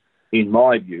principles, in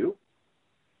my view,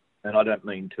 and I don't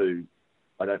mean to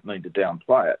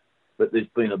downplay it, but there's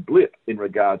been a blip in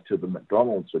regard to the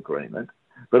McDonald's agreement.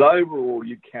 But overall,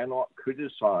 you cannot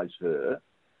criticise her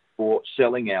for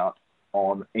selling out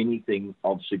on anything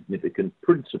of significant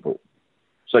principle.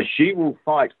 So she will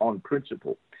fight on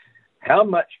principle. How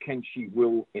much can she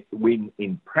win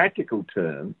in practical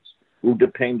terms will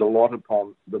depend a lot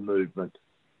upon the movement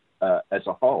as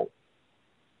a whole,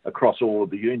 across all of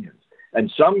the unions.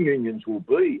 And some unions will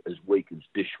be as weak as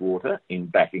dishwater in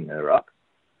backing her up,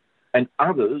 and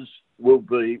others will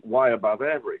be way above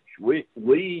average.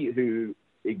 We who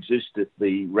exist at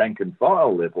the rank and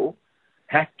file level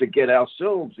have to get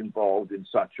ourselves involved in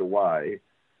such a way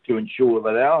to ensure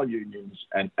that our unions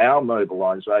and our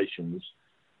mobilisations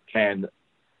can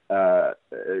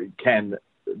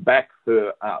back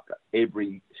her up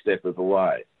every step of the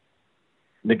way.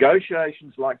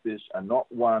 Negotiations like this are not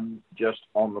won just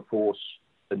on the force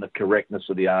and the correctness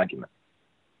of the argument.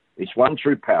 It's won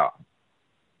through power.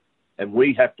 And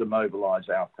we have to mobilise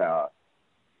our power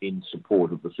in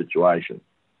support of the situation.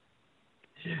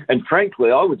 And frankly,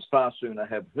 I would far sooner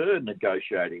have her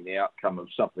negotiating the outcome of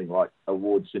something like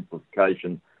award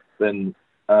simplification than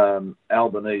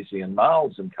Albanese and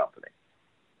Miles and Company.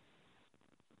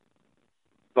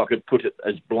 If I could put it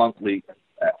as bluntly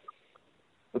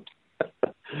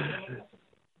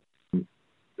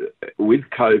with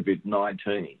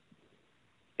COVID-19,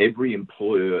 every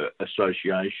employer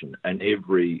association and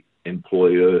every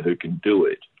employer who can do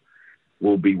it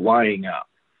will be weighing up,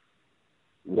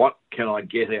 what can I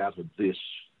get out of this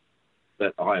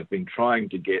that I have been trying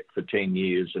to get for 10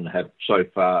 years and have so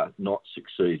far not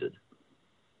succeeded.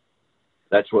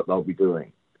 That's what they'll be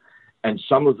doing. And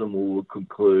some of them will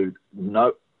conclude,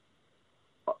 no,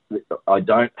 I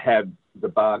don't have the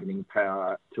bargaining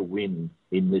power to win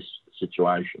in this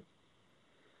situation.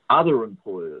 Other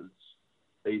employers,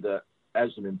 either as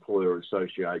an employer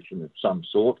association of some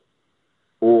sort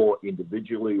or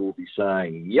individually, will be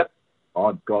saying, yep,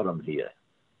 I've got them here.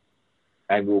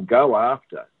 And will go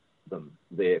after them,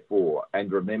 therefore.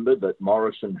 And remember that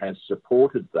Morrison has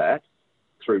supported that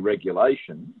through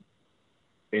regulation,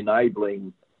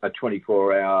 enabling a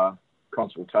 24-hour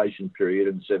consultation period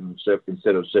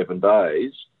instead of 7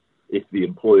 days if the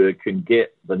employer can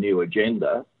get the new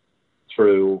agenda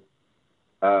through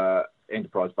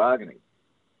enterprise bargaining.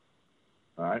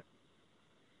 All right?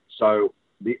 So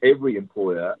every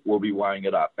employer will be weighing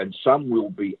it up, and some will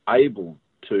be able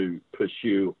to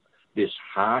pursue this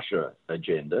harsher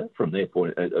agenda from their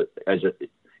point as it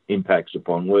impacts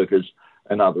upon workers,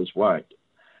 and others won't.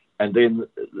 And then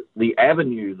the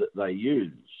avenue that they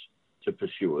use to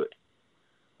pursue it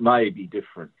may be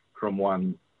different from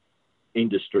one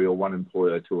industry or one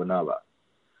employer to another.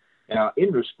 Now,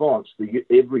 in response,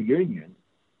 every union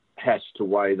has to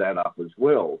weigh that up as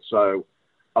well. So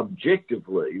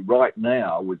objectively, right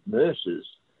now with nurses,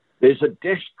 there's a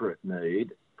desperate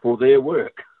need for their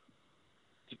work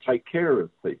to take care of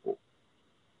people,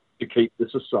 to keep the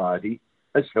society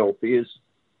as healthy as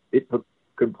it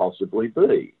can possibly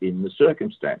be in the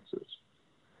circumstances.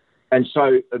 And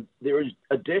so there is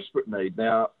a desperate need.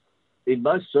 Now, in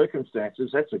most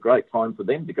circumstances, that's a great time for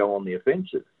them to go on the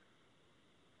offensive.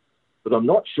 But I'm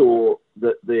not sure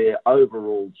that their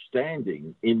overall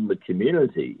standing in the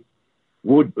community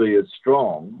would be as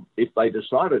strong if they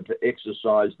decided to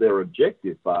exercise their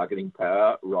objective bargaining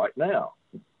power right now.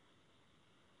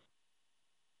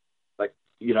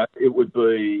 It would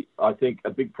be, I think,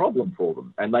 a big problem for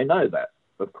them. And they know that,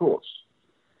 of course.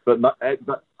 But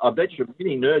I bet you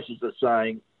many nurses are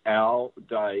saying, our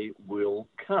day will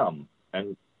come.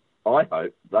 And I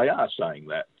hope they are saying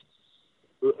that.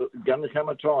 Going to come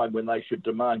a time when they should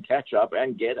demand catch-up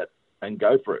and get it and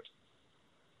go for it.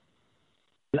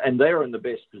 And they're in the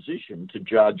best position to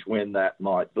judge when that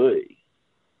might be.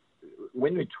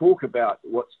 When we talk about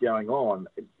what's going on,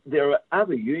 there are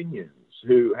other unions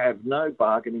who have no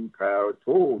bargaining power at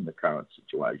all in the current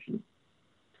situation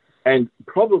and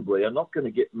probably are not going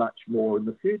to get much more in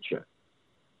the future.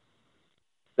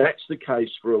 That's the case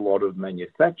for a lot of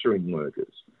manufacturing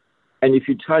workers. And if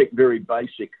you take very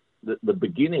basic, the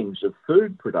beginnings of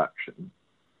food production,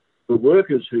 the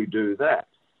workers who do that,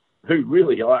 who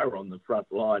really are on the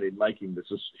front line in making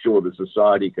sure the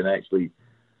society can actually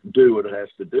do what it has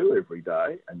to do every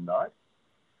day and night,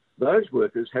 those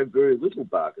workers have very little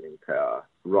bargaining power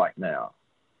right now,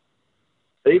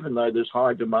 even though there's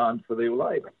high demand for their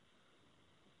labour.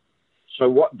 So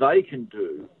what they can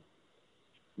do,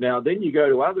 now then you go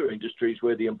to other industries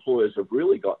where the employers have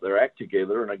really got their act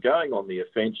together and are going on the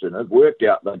offensive and have worked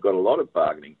out they've got a lot of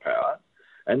bargaining power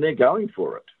and they're going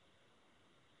for it.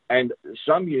 And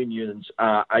some unions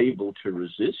are able to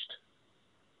resist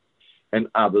and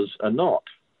others are not.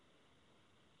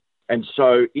 And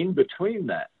so in between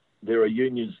that, there are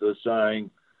unions that are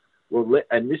saying, well,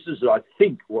 and this is, I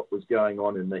think, what was going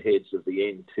on in the heads of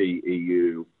the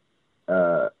NTEU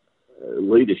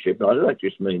leadership. And I don't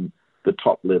just mean the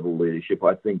top level leadership,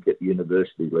 I think at the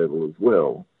university level as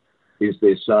well, is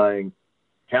they're saying,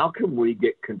 how can we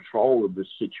get control of this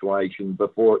situation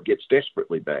before it gets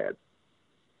desperately bad?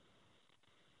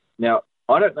 Now,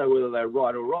 I don't know whether they're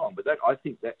right or wrong, but I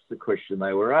think that's the question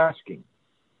they were asking.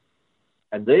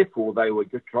 And therefore, they were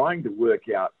trying to work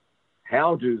out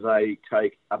how do they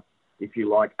take, if you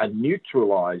like, a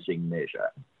neutralising measure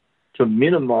to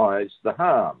minimise the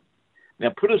harm. Now,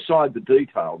 put aside the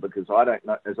detail because I don't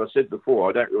know, as I said before,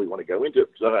 I don't really want to go into it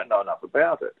because I don't know enough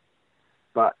about it.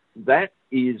 But that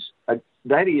is a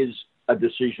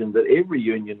decision that every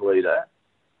union leader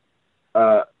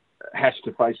has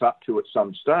to face up to at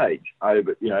some stage.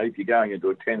 Over, if you're going into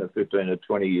a 10 or 15 or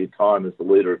 20-year time as the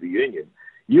leader of a union,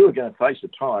 you are going to face a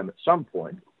time at some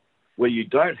point where you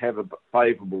don't have a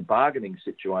favourable bargaining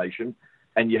situation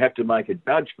and you have to make a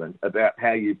judgment about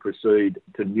how you proceed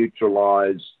to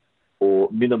neutralise or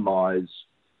minimise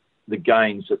the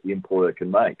gains that the employer can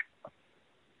make.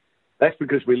 That's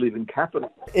because we live in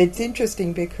capital. It's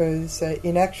interesting because,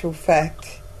 in actual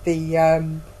fact,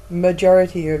 the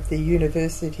majority of the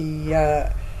university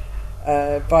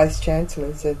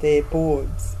vice-chancellors of their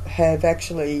boards have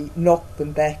actually knocked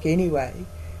them back anyway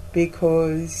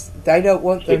because they don't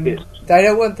want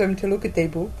them to look at their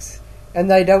books. And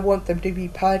they don't want them to be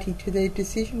party to their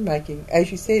decision making.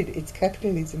 As you said, it's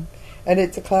capitalism, and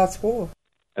it's a class war.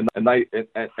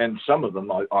 And some of them,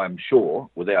 I'm sure,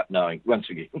 without knowing, once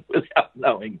again, without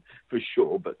knowing for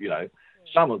sure, but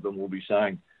some of them will be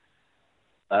saying,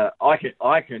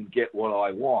 I can get what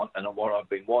I want and what I've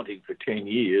been wanting for 10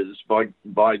 years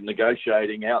by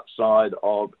negotiating outside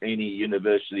of any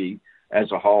university as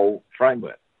a whole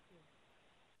framework.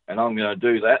 And I'm going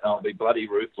to do that, and I'll be bloody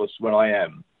ruthless when I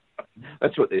am.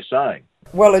 That's what they're saying.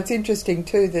 Well, it's interesting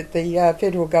too that the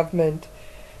federal government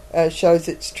shows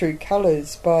its true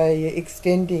colours by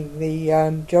extending the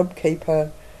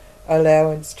JobKeeper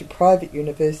allowance to private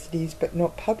universities, but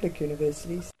not public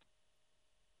universities.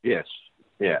 Yes,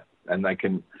 yeah, and they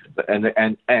can,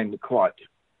 and quite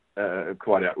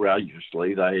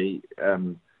outrageously, they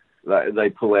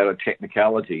pull out a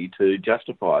technicality to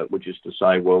justify it, which is to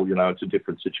say, well, it's a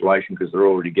different situation because they're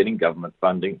already getting government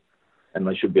funding, and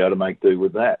they should be able to make do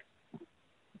with that.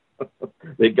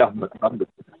 They're government funded.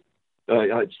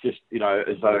 It's just,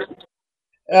 as though...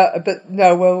 but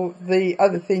no, well, the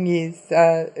other thing is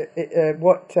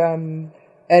what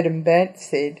Adam Bandt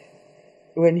said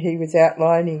when he was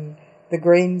outlining the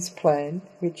Greens plan,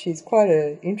 which is quite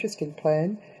an interesting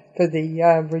plan for the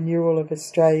renewal of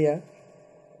Australia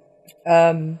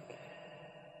and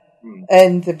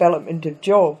development of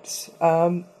jobs,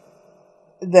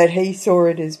 that he saw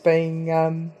it as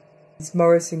being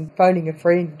Morrison phoning a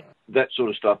friend. That sort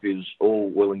of stuff is all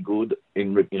well and good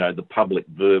in, the public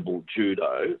verbal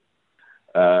judo.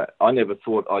 I never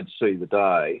thought I'd see the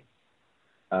day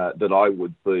that I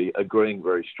would be agreeing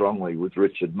very strongly with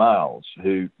Richard Marles,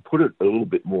 who put it a little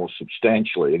bit more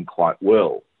substantially and quite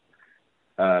well.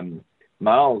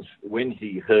 Marles, when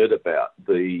he heard about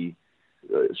the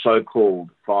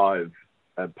so-called 5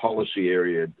 policy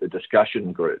area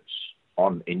discussion groups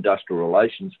on industrial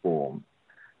relations forum,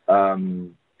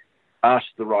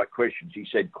 asked the right questions. He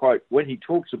said, quote, when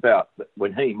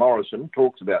Morrison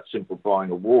talks about simplifying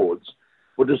awards,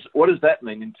 what does that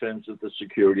mean in terms of the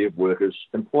security of workers'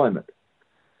 employment?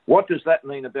 What does that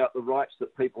mean about the rights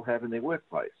that people have in their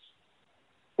workplace?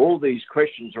 All these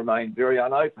questions remain very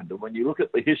unopened. And when you look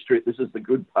at the history, this is the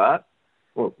good part.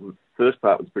 Well, the first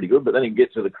part was pretty good, but then you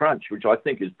get to the crunch, which I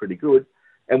think is pretty good.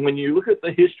 And when you look at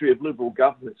the history of Liberal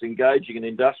governments engaging in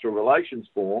industrial relations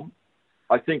forum,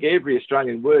 I think every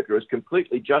Australian worker is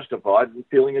completely justified in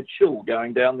feeling a chill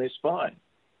going down their spine.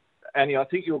 Annie, I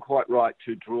think you're quite right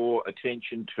to draw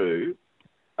attention to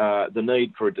the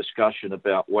need for a discussion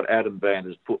about what Adam Bandt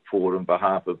has put forward on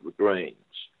behalf of the Greens.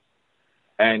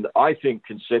 And I think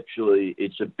conceptually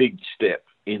it's a big step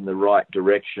in the right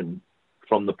direction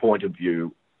from the point of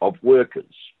view of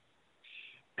workers.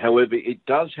 However, it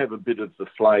does have a bit of the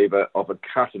flavour of a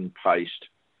cut and paste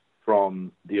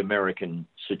from the American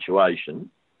situation,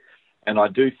 and I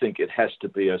do think it has to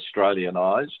be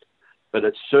Australianised, but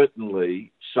it's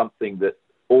certainly something that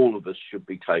all of us should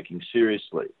be taking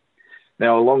seriously.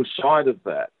 Now, alongside of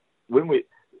that,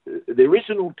 there is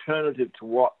an alternative to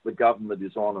what the government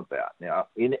is on about. Now,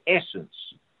 in essence,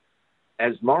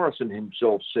 as Morrison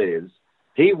himself says,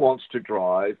 he wants to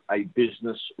drive a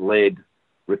business-led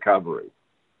recovery.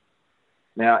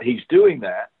 Now, he's doing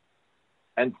that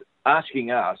and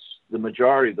asking us, the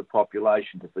majority of the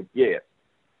population, to forget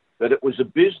that it was a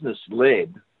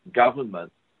business-led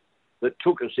government that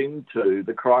took us into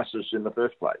the crisis in the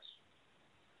first place.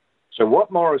 So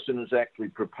what Morrison is actually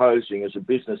proposing as a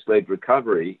business-led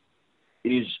recovery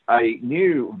is a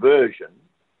new version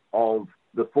of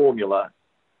the formula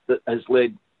that has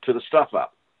led to the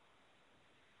stuff-up.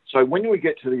 So when we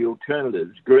get to the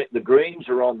alternatives, the Greens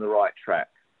are on the right track.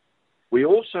 We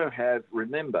also have,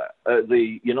 remember,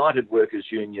 the United Workers'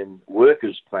 Union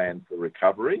Workers' Plan for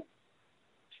Recovery.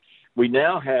 We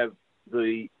now have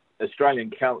the Australian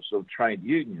Council of Trade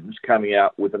Unions coming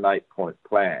out with an 8-point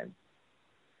plan.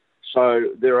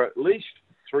 So there are at least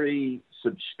 3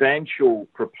 substantial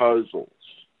proposals,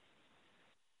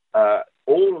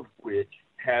 all of which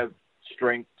have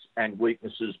strengths and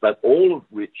weaknesses, but all of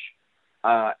which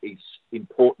are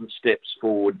important steps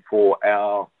forward for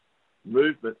our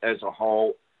movement as a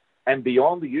whole and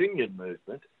beyond the union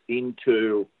movement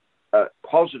into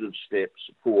positive steps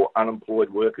for unemployed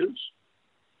workers,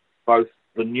 both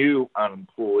the new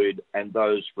unemployed and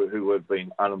those who have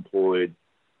been unemployed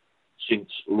since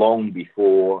long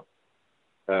before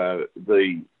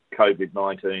the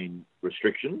COVID-19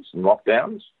 restrictions and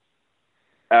lockdowns,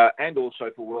 and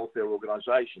also for welfare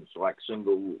organisations like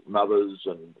single mothers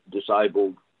and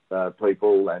disabled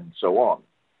people and so on.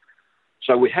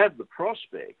 So we have the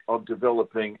prospect of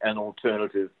developing an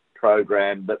alternative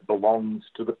program that belongs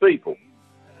to the people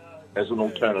as an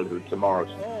alternative to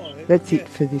Morrison. That's it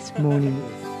for this morning.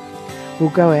 We'll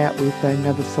go out with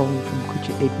another song from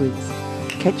Kutcha Edwards.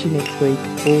 Catch you next week,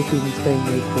 all things being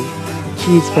equal.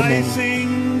 Cheers for now. I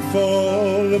sing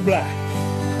for the black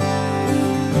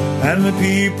and the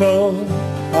people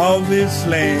of this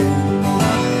land.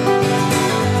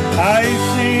 I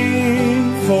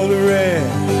sing for the red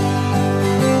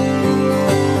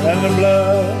and the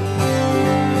blood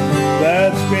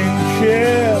that's been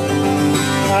shed.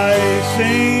 I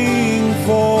sing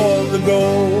for the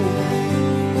gold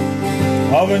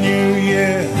of a new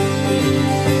year,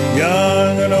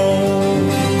 young and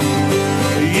old.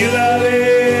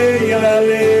 Yilale,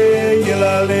 yilale,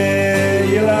 yilale,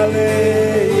 yilale,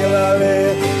 yilale.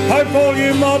 Hope all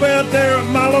you mob out there at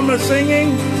Mullum are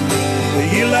singing.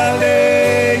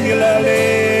 Yilale,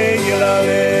 yilale,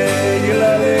 yilale,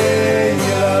 yilale,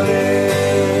 yilale.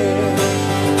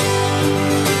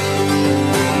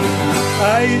 I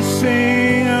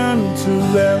sing unto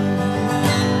them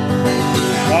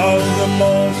of the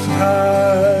Most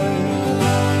High.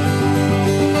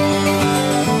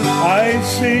 I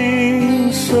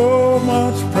sing so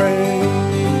much praise,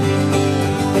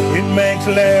 it makes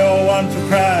Leo want to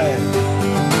cry.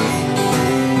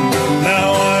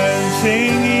 Now I'm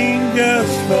singing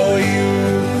just for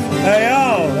you, hey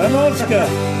Al and Oscar,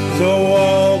 so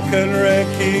all can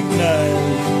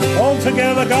recognize. All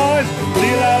together, guys.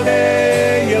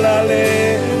 Yilale, yilale,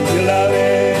 yilale,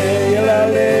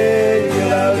 yilale,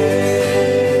 yilale.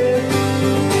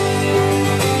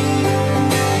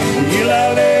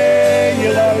 Yilale,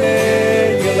 yilale,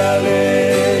 yilale,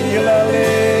 yilale,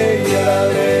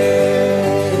 yilale.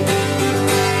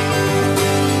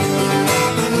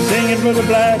 Sing it for the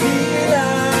black,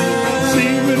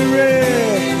 sing it for the red.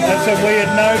 That's a weird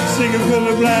note, sing it for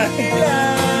the black,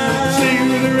 sing it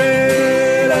for the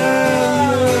red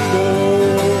and the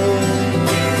gold.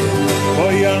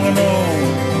 For young and old,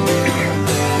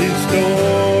 this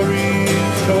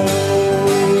story's told.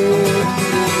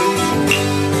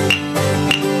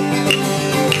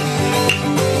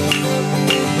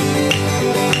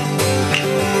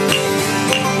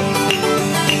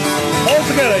 All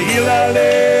together, yilale,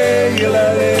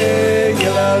 yilale,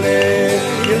 yilale,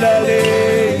 yilale,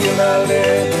 yilale.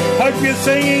 Hope you're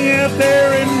singing out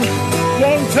there in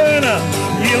Wanturna.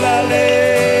 Yilale,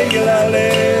 yilale,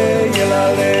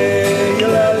 yilale,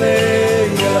 yilale,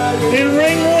 yilale. In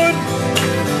Ringwood.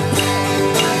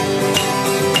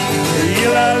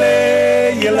 Yilale,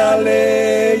 yilale,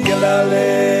 yilale,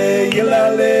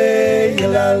 yilale,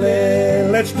 yilale.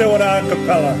 Let's do it a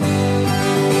cappella.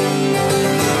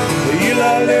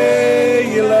 Yilale,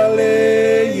 yilale,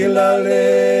 yilale,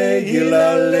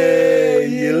 yilale,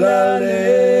 yilale.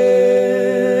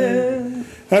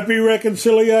 Happy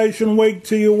Reconciliation Week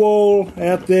to you all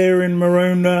out there in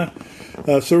Maroondah,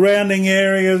 surrounding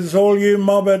areas, all you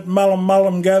mob at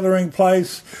Mullum Gathering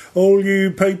Place, all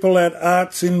you people at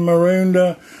Arts in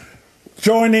Maroondah.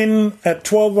 Join in at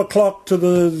 12 o'clock to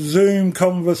the Zoom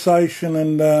conversation,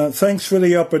 and thanks for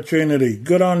the opportunity.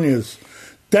 Good on yous.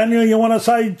 Daniel, you want to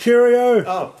say cheerio?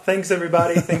 Oh, thanks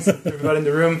everybody. Thanks everybody in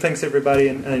the room. Thanks everybody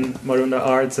in Maroondah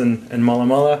Arts and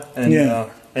Mulla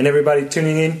and everybody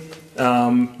tuning in.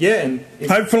 And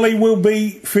hopefully we'll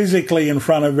be physically in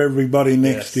front of everybody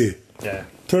next year. Yeah.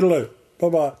 Toodaloo.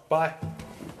 Bye-bye. Bye.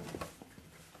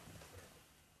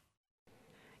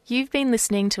 You've been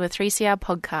listening to a 3CR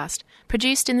podcast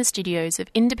produced in the studios of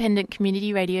independent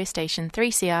community radio station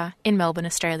 3CR in Melbourne,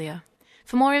 Australia.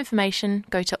 For more information,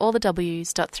 go to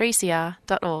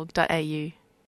allthews.3cr.org.au.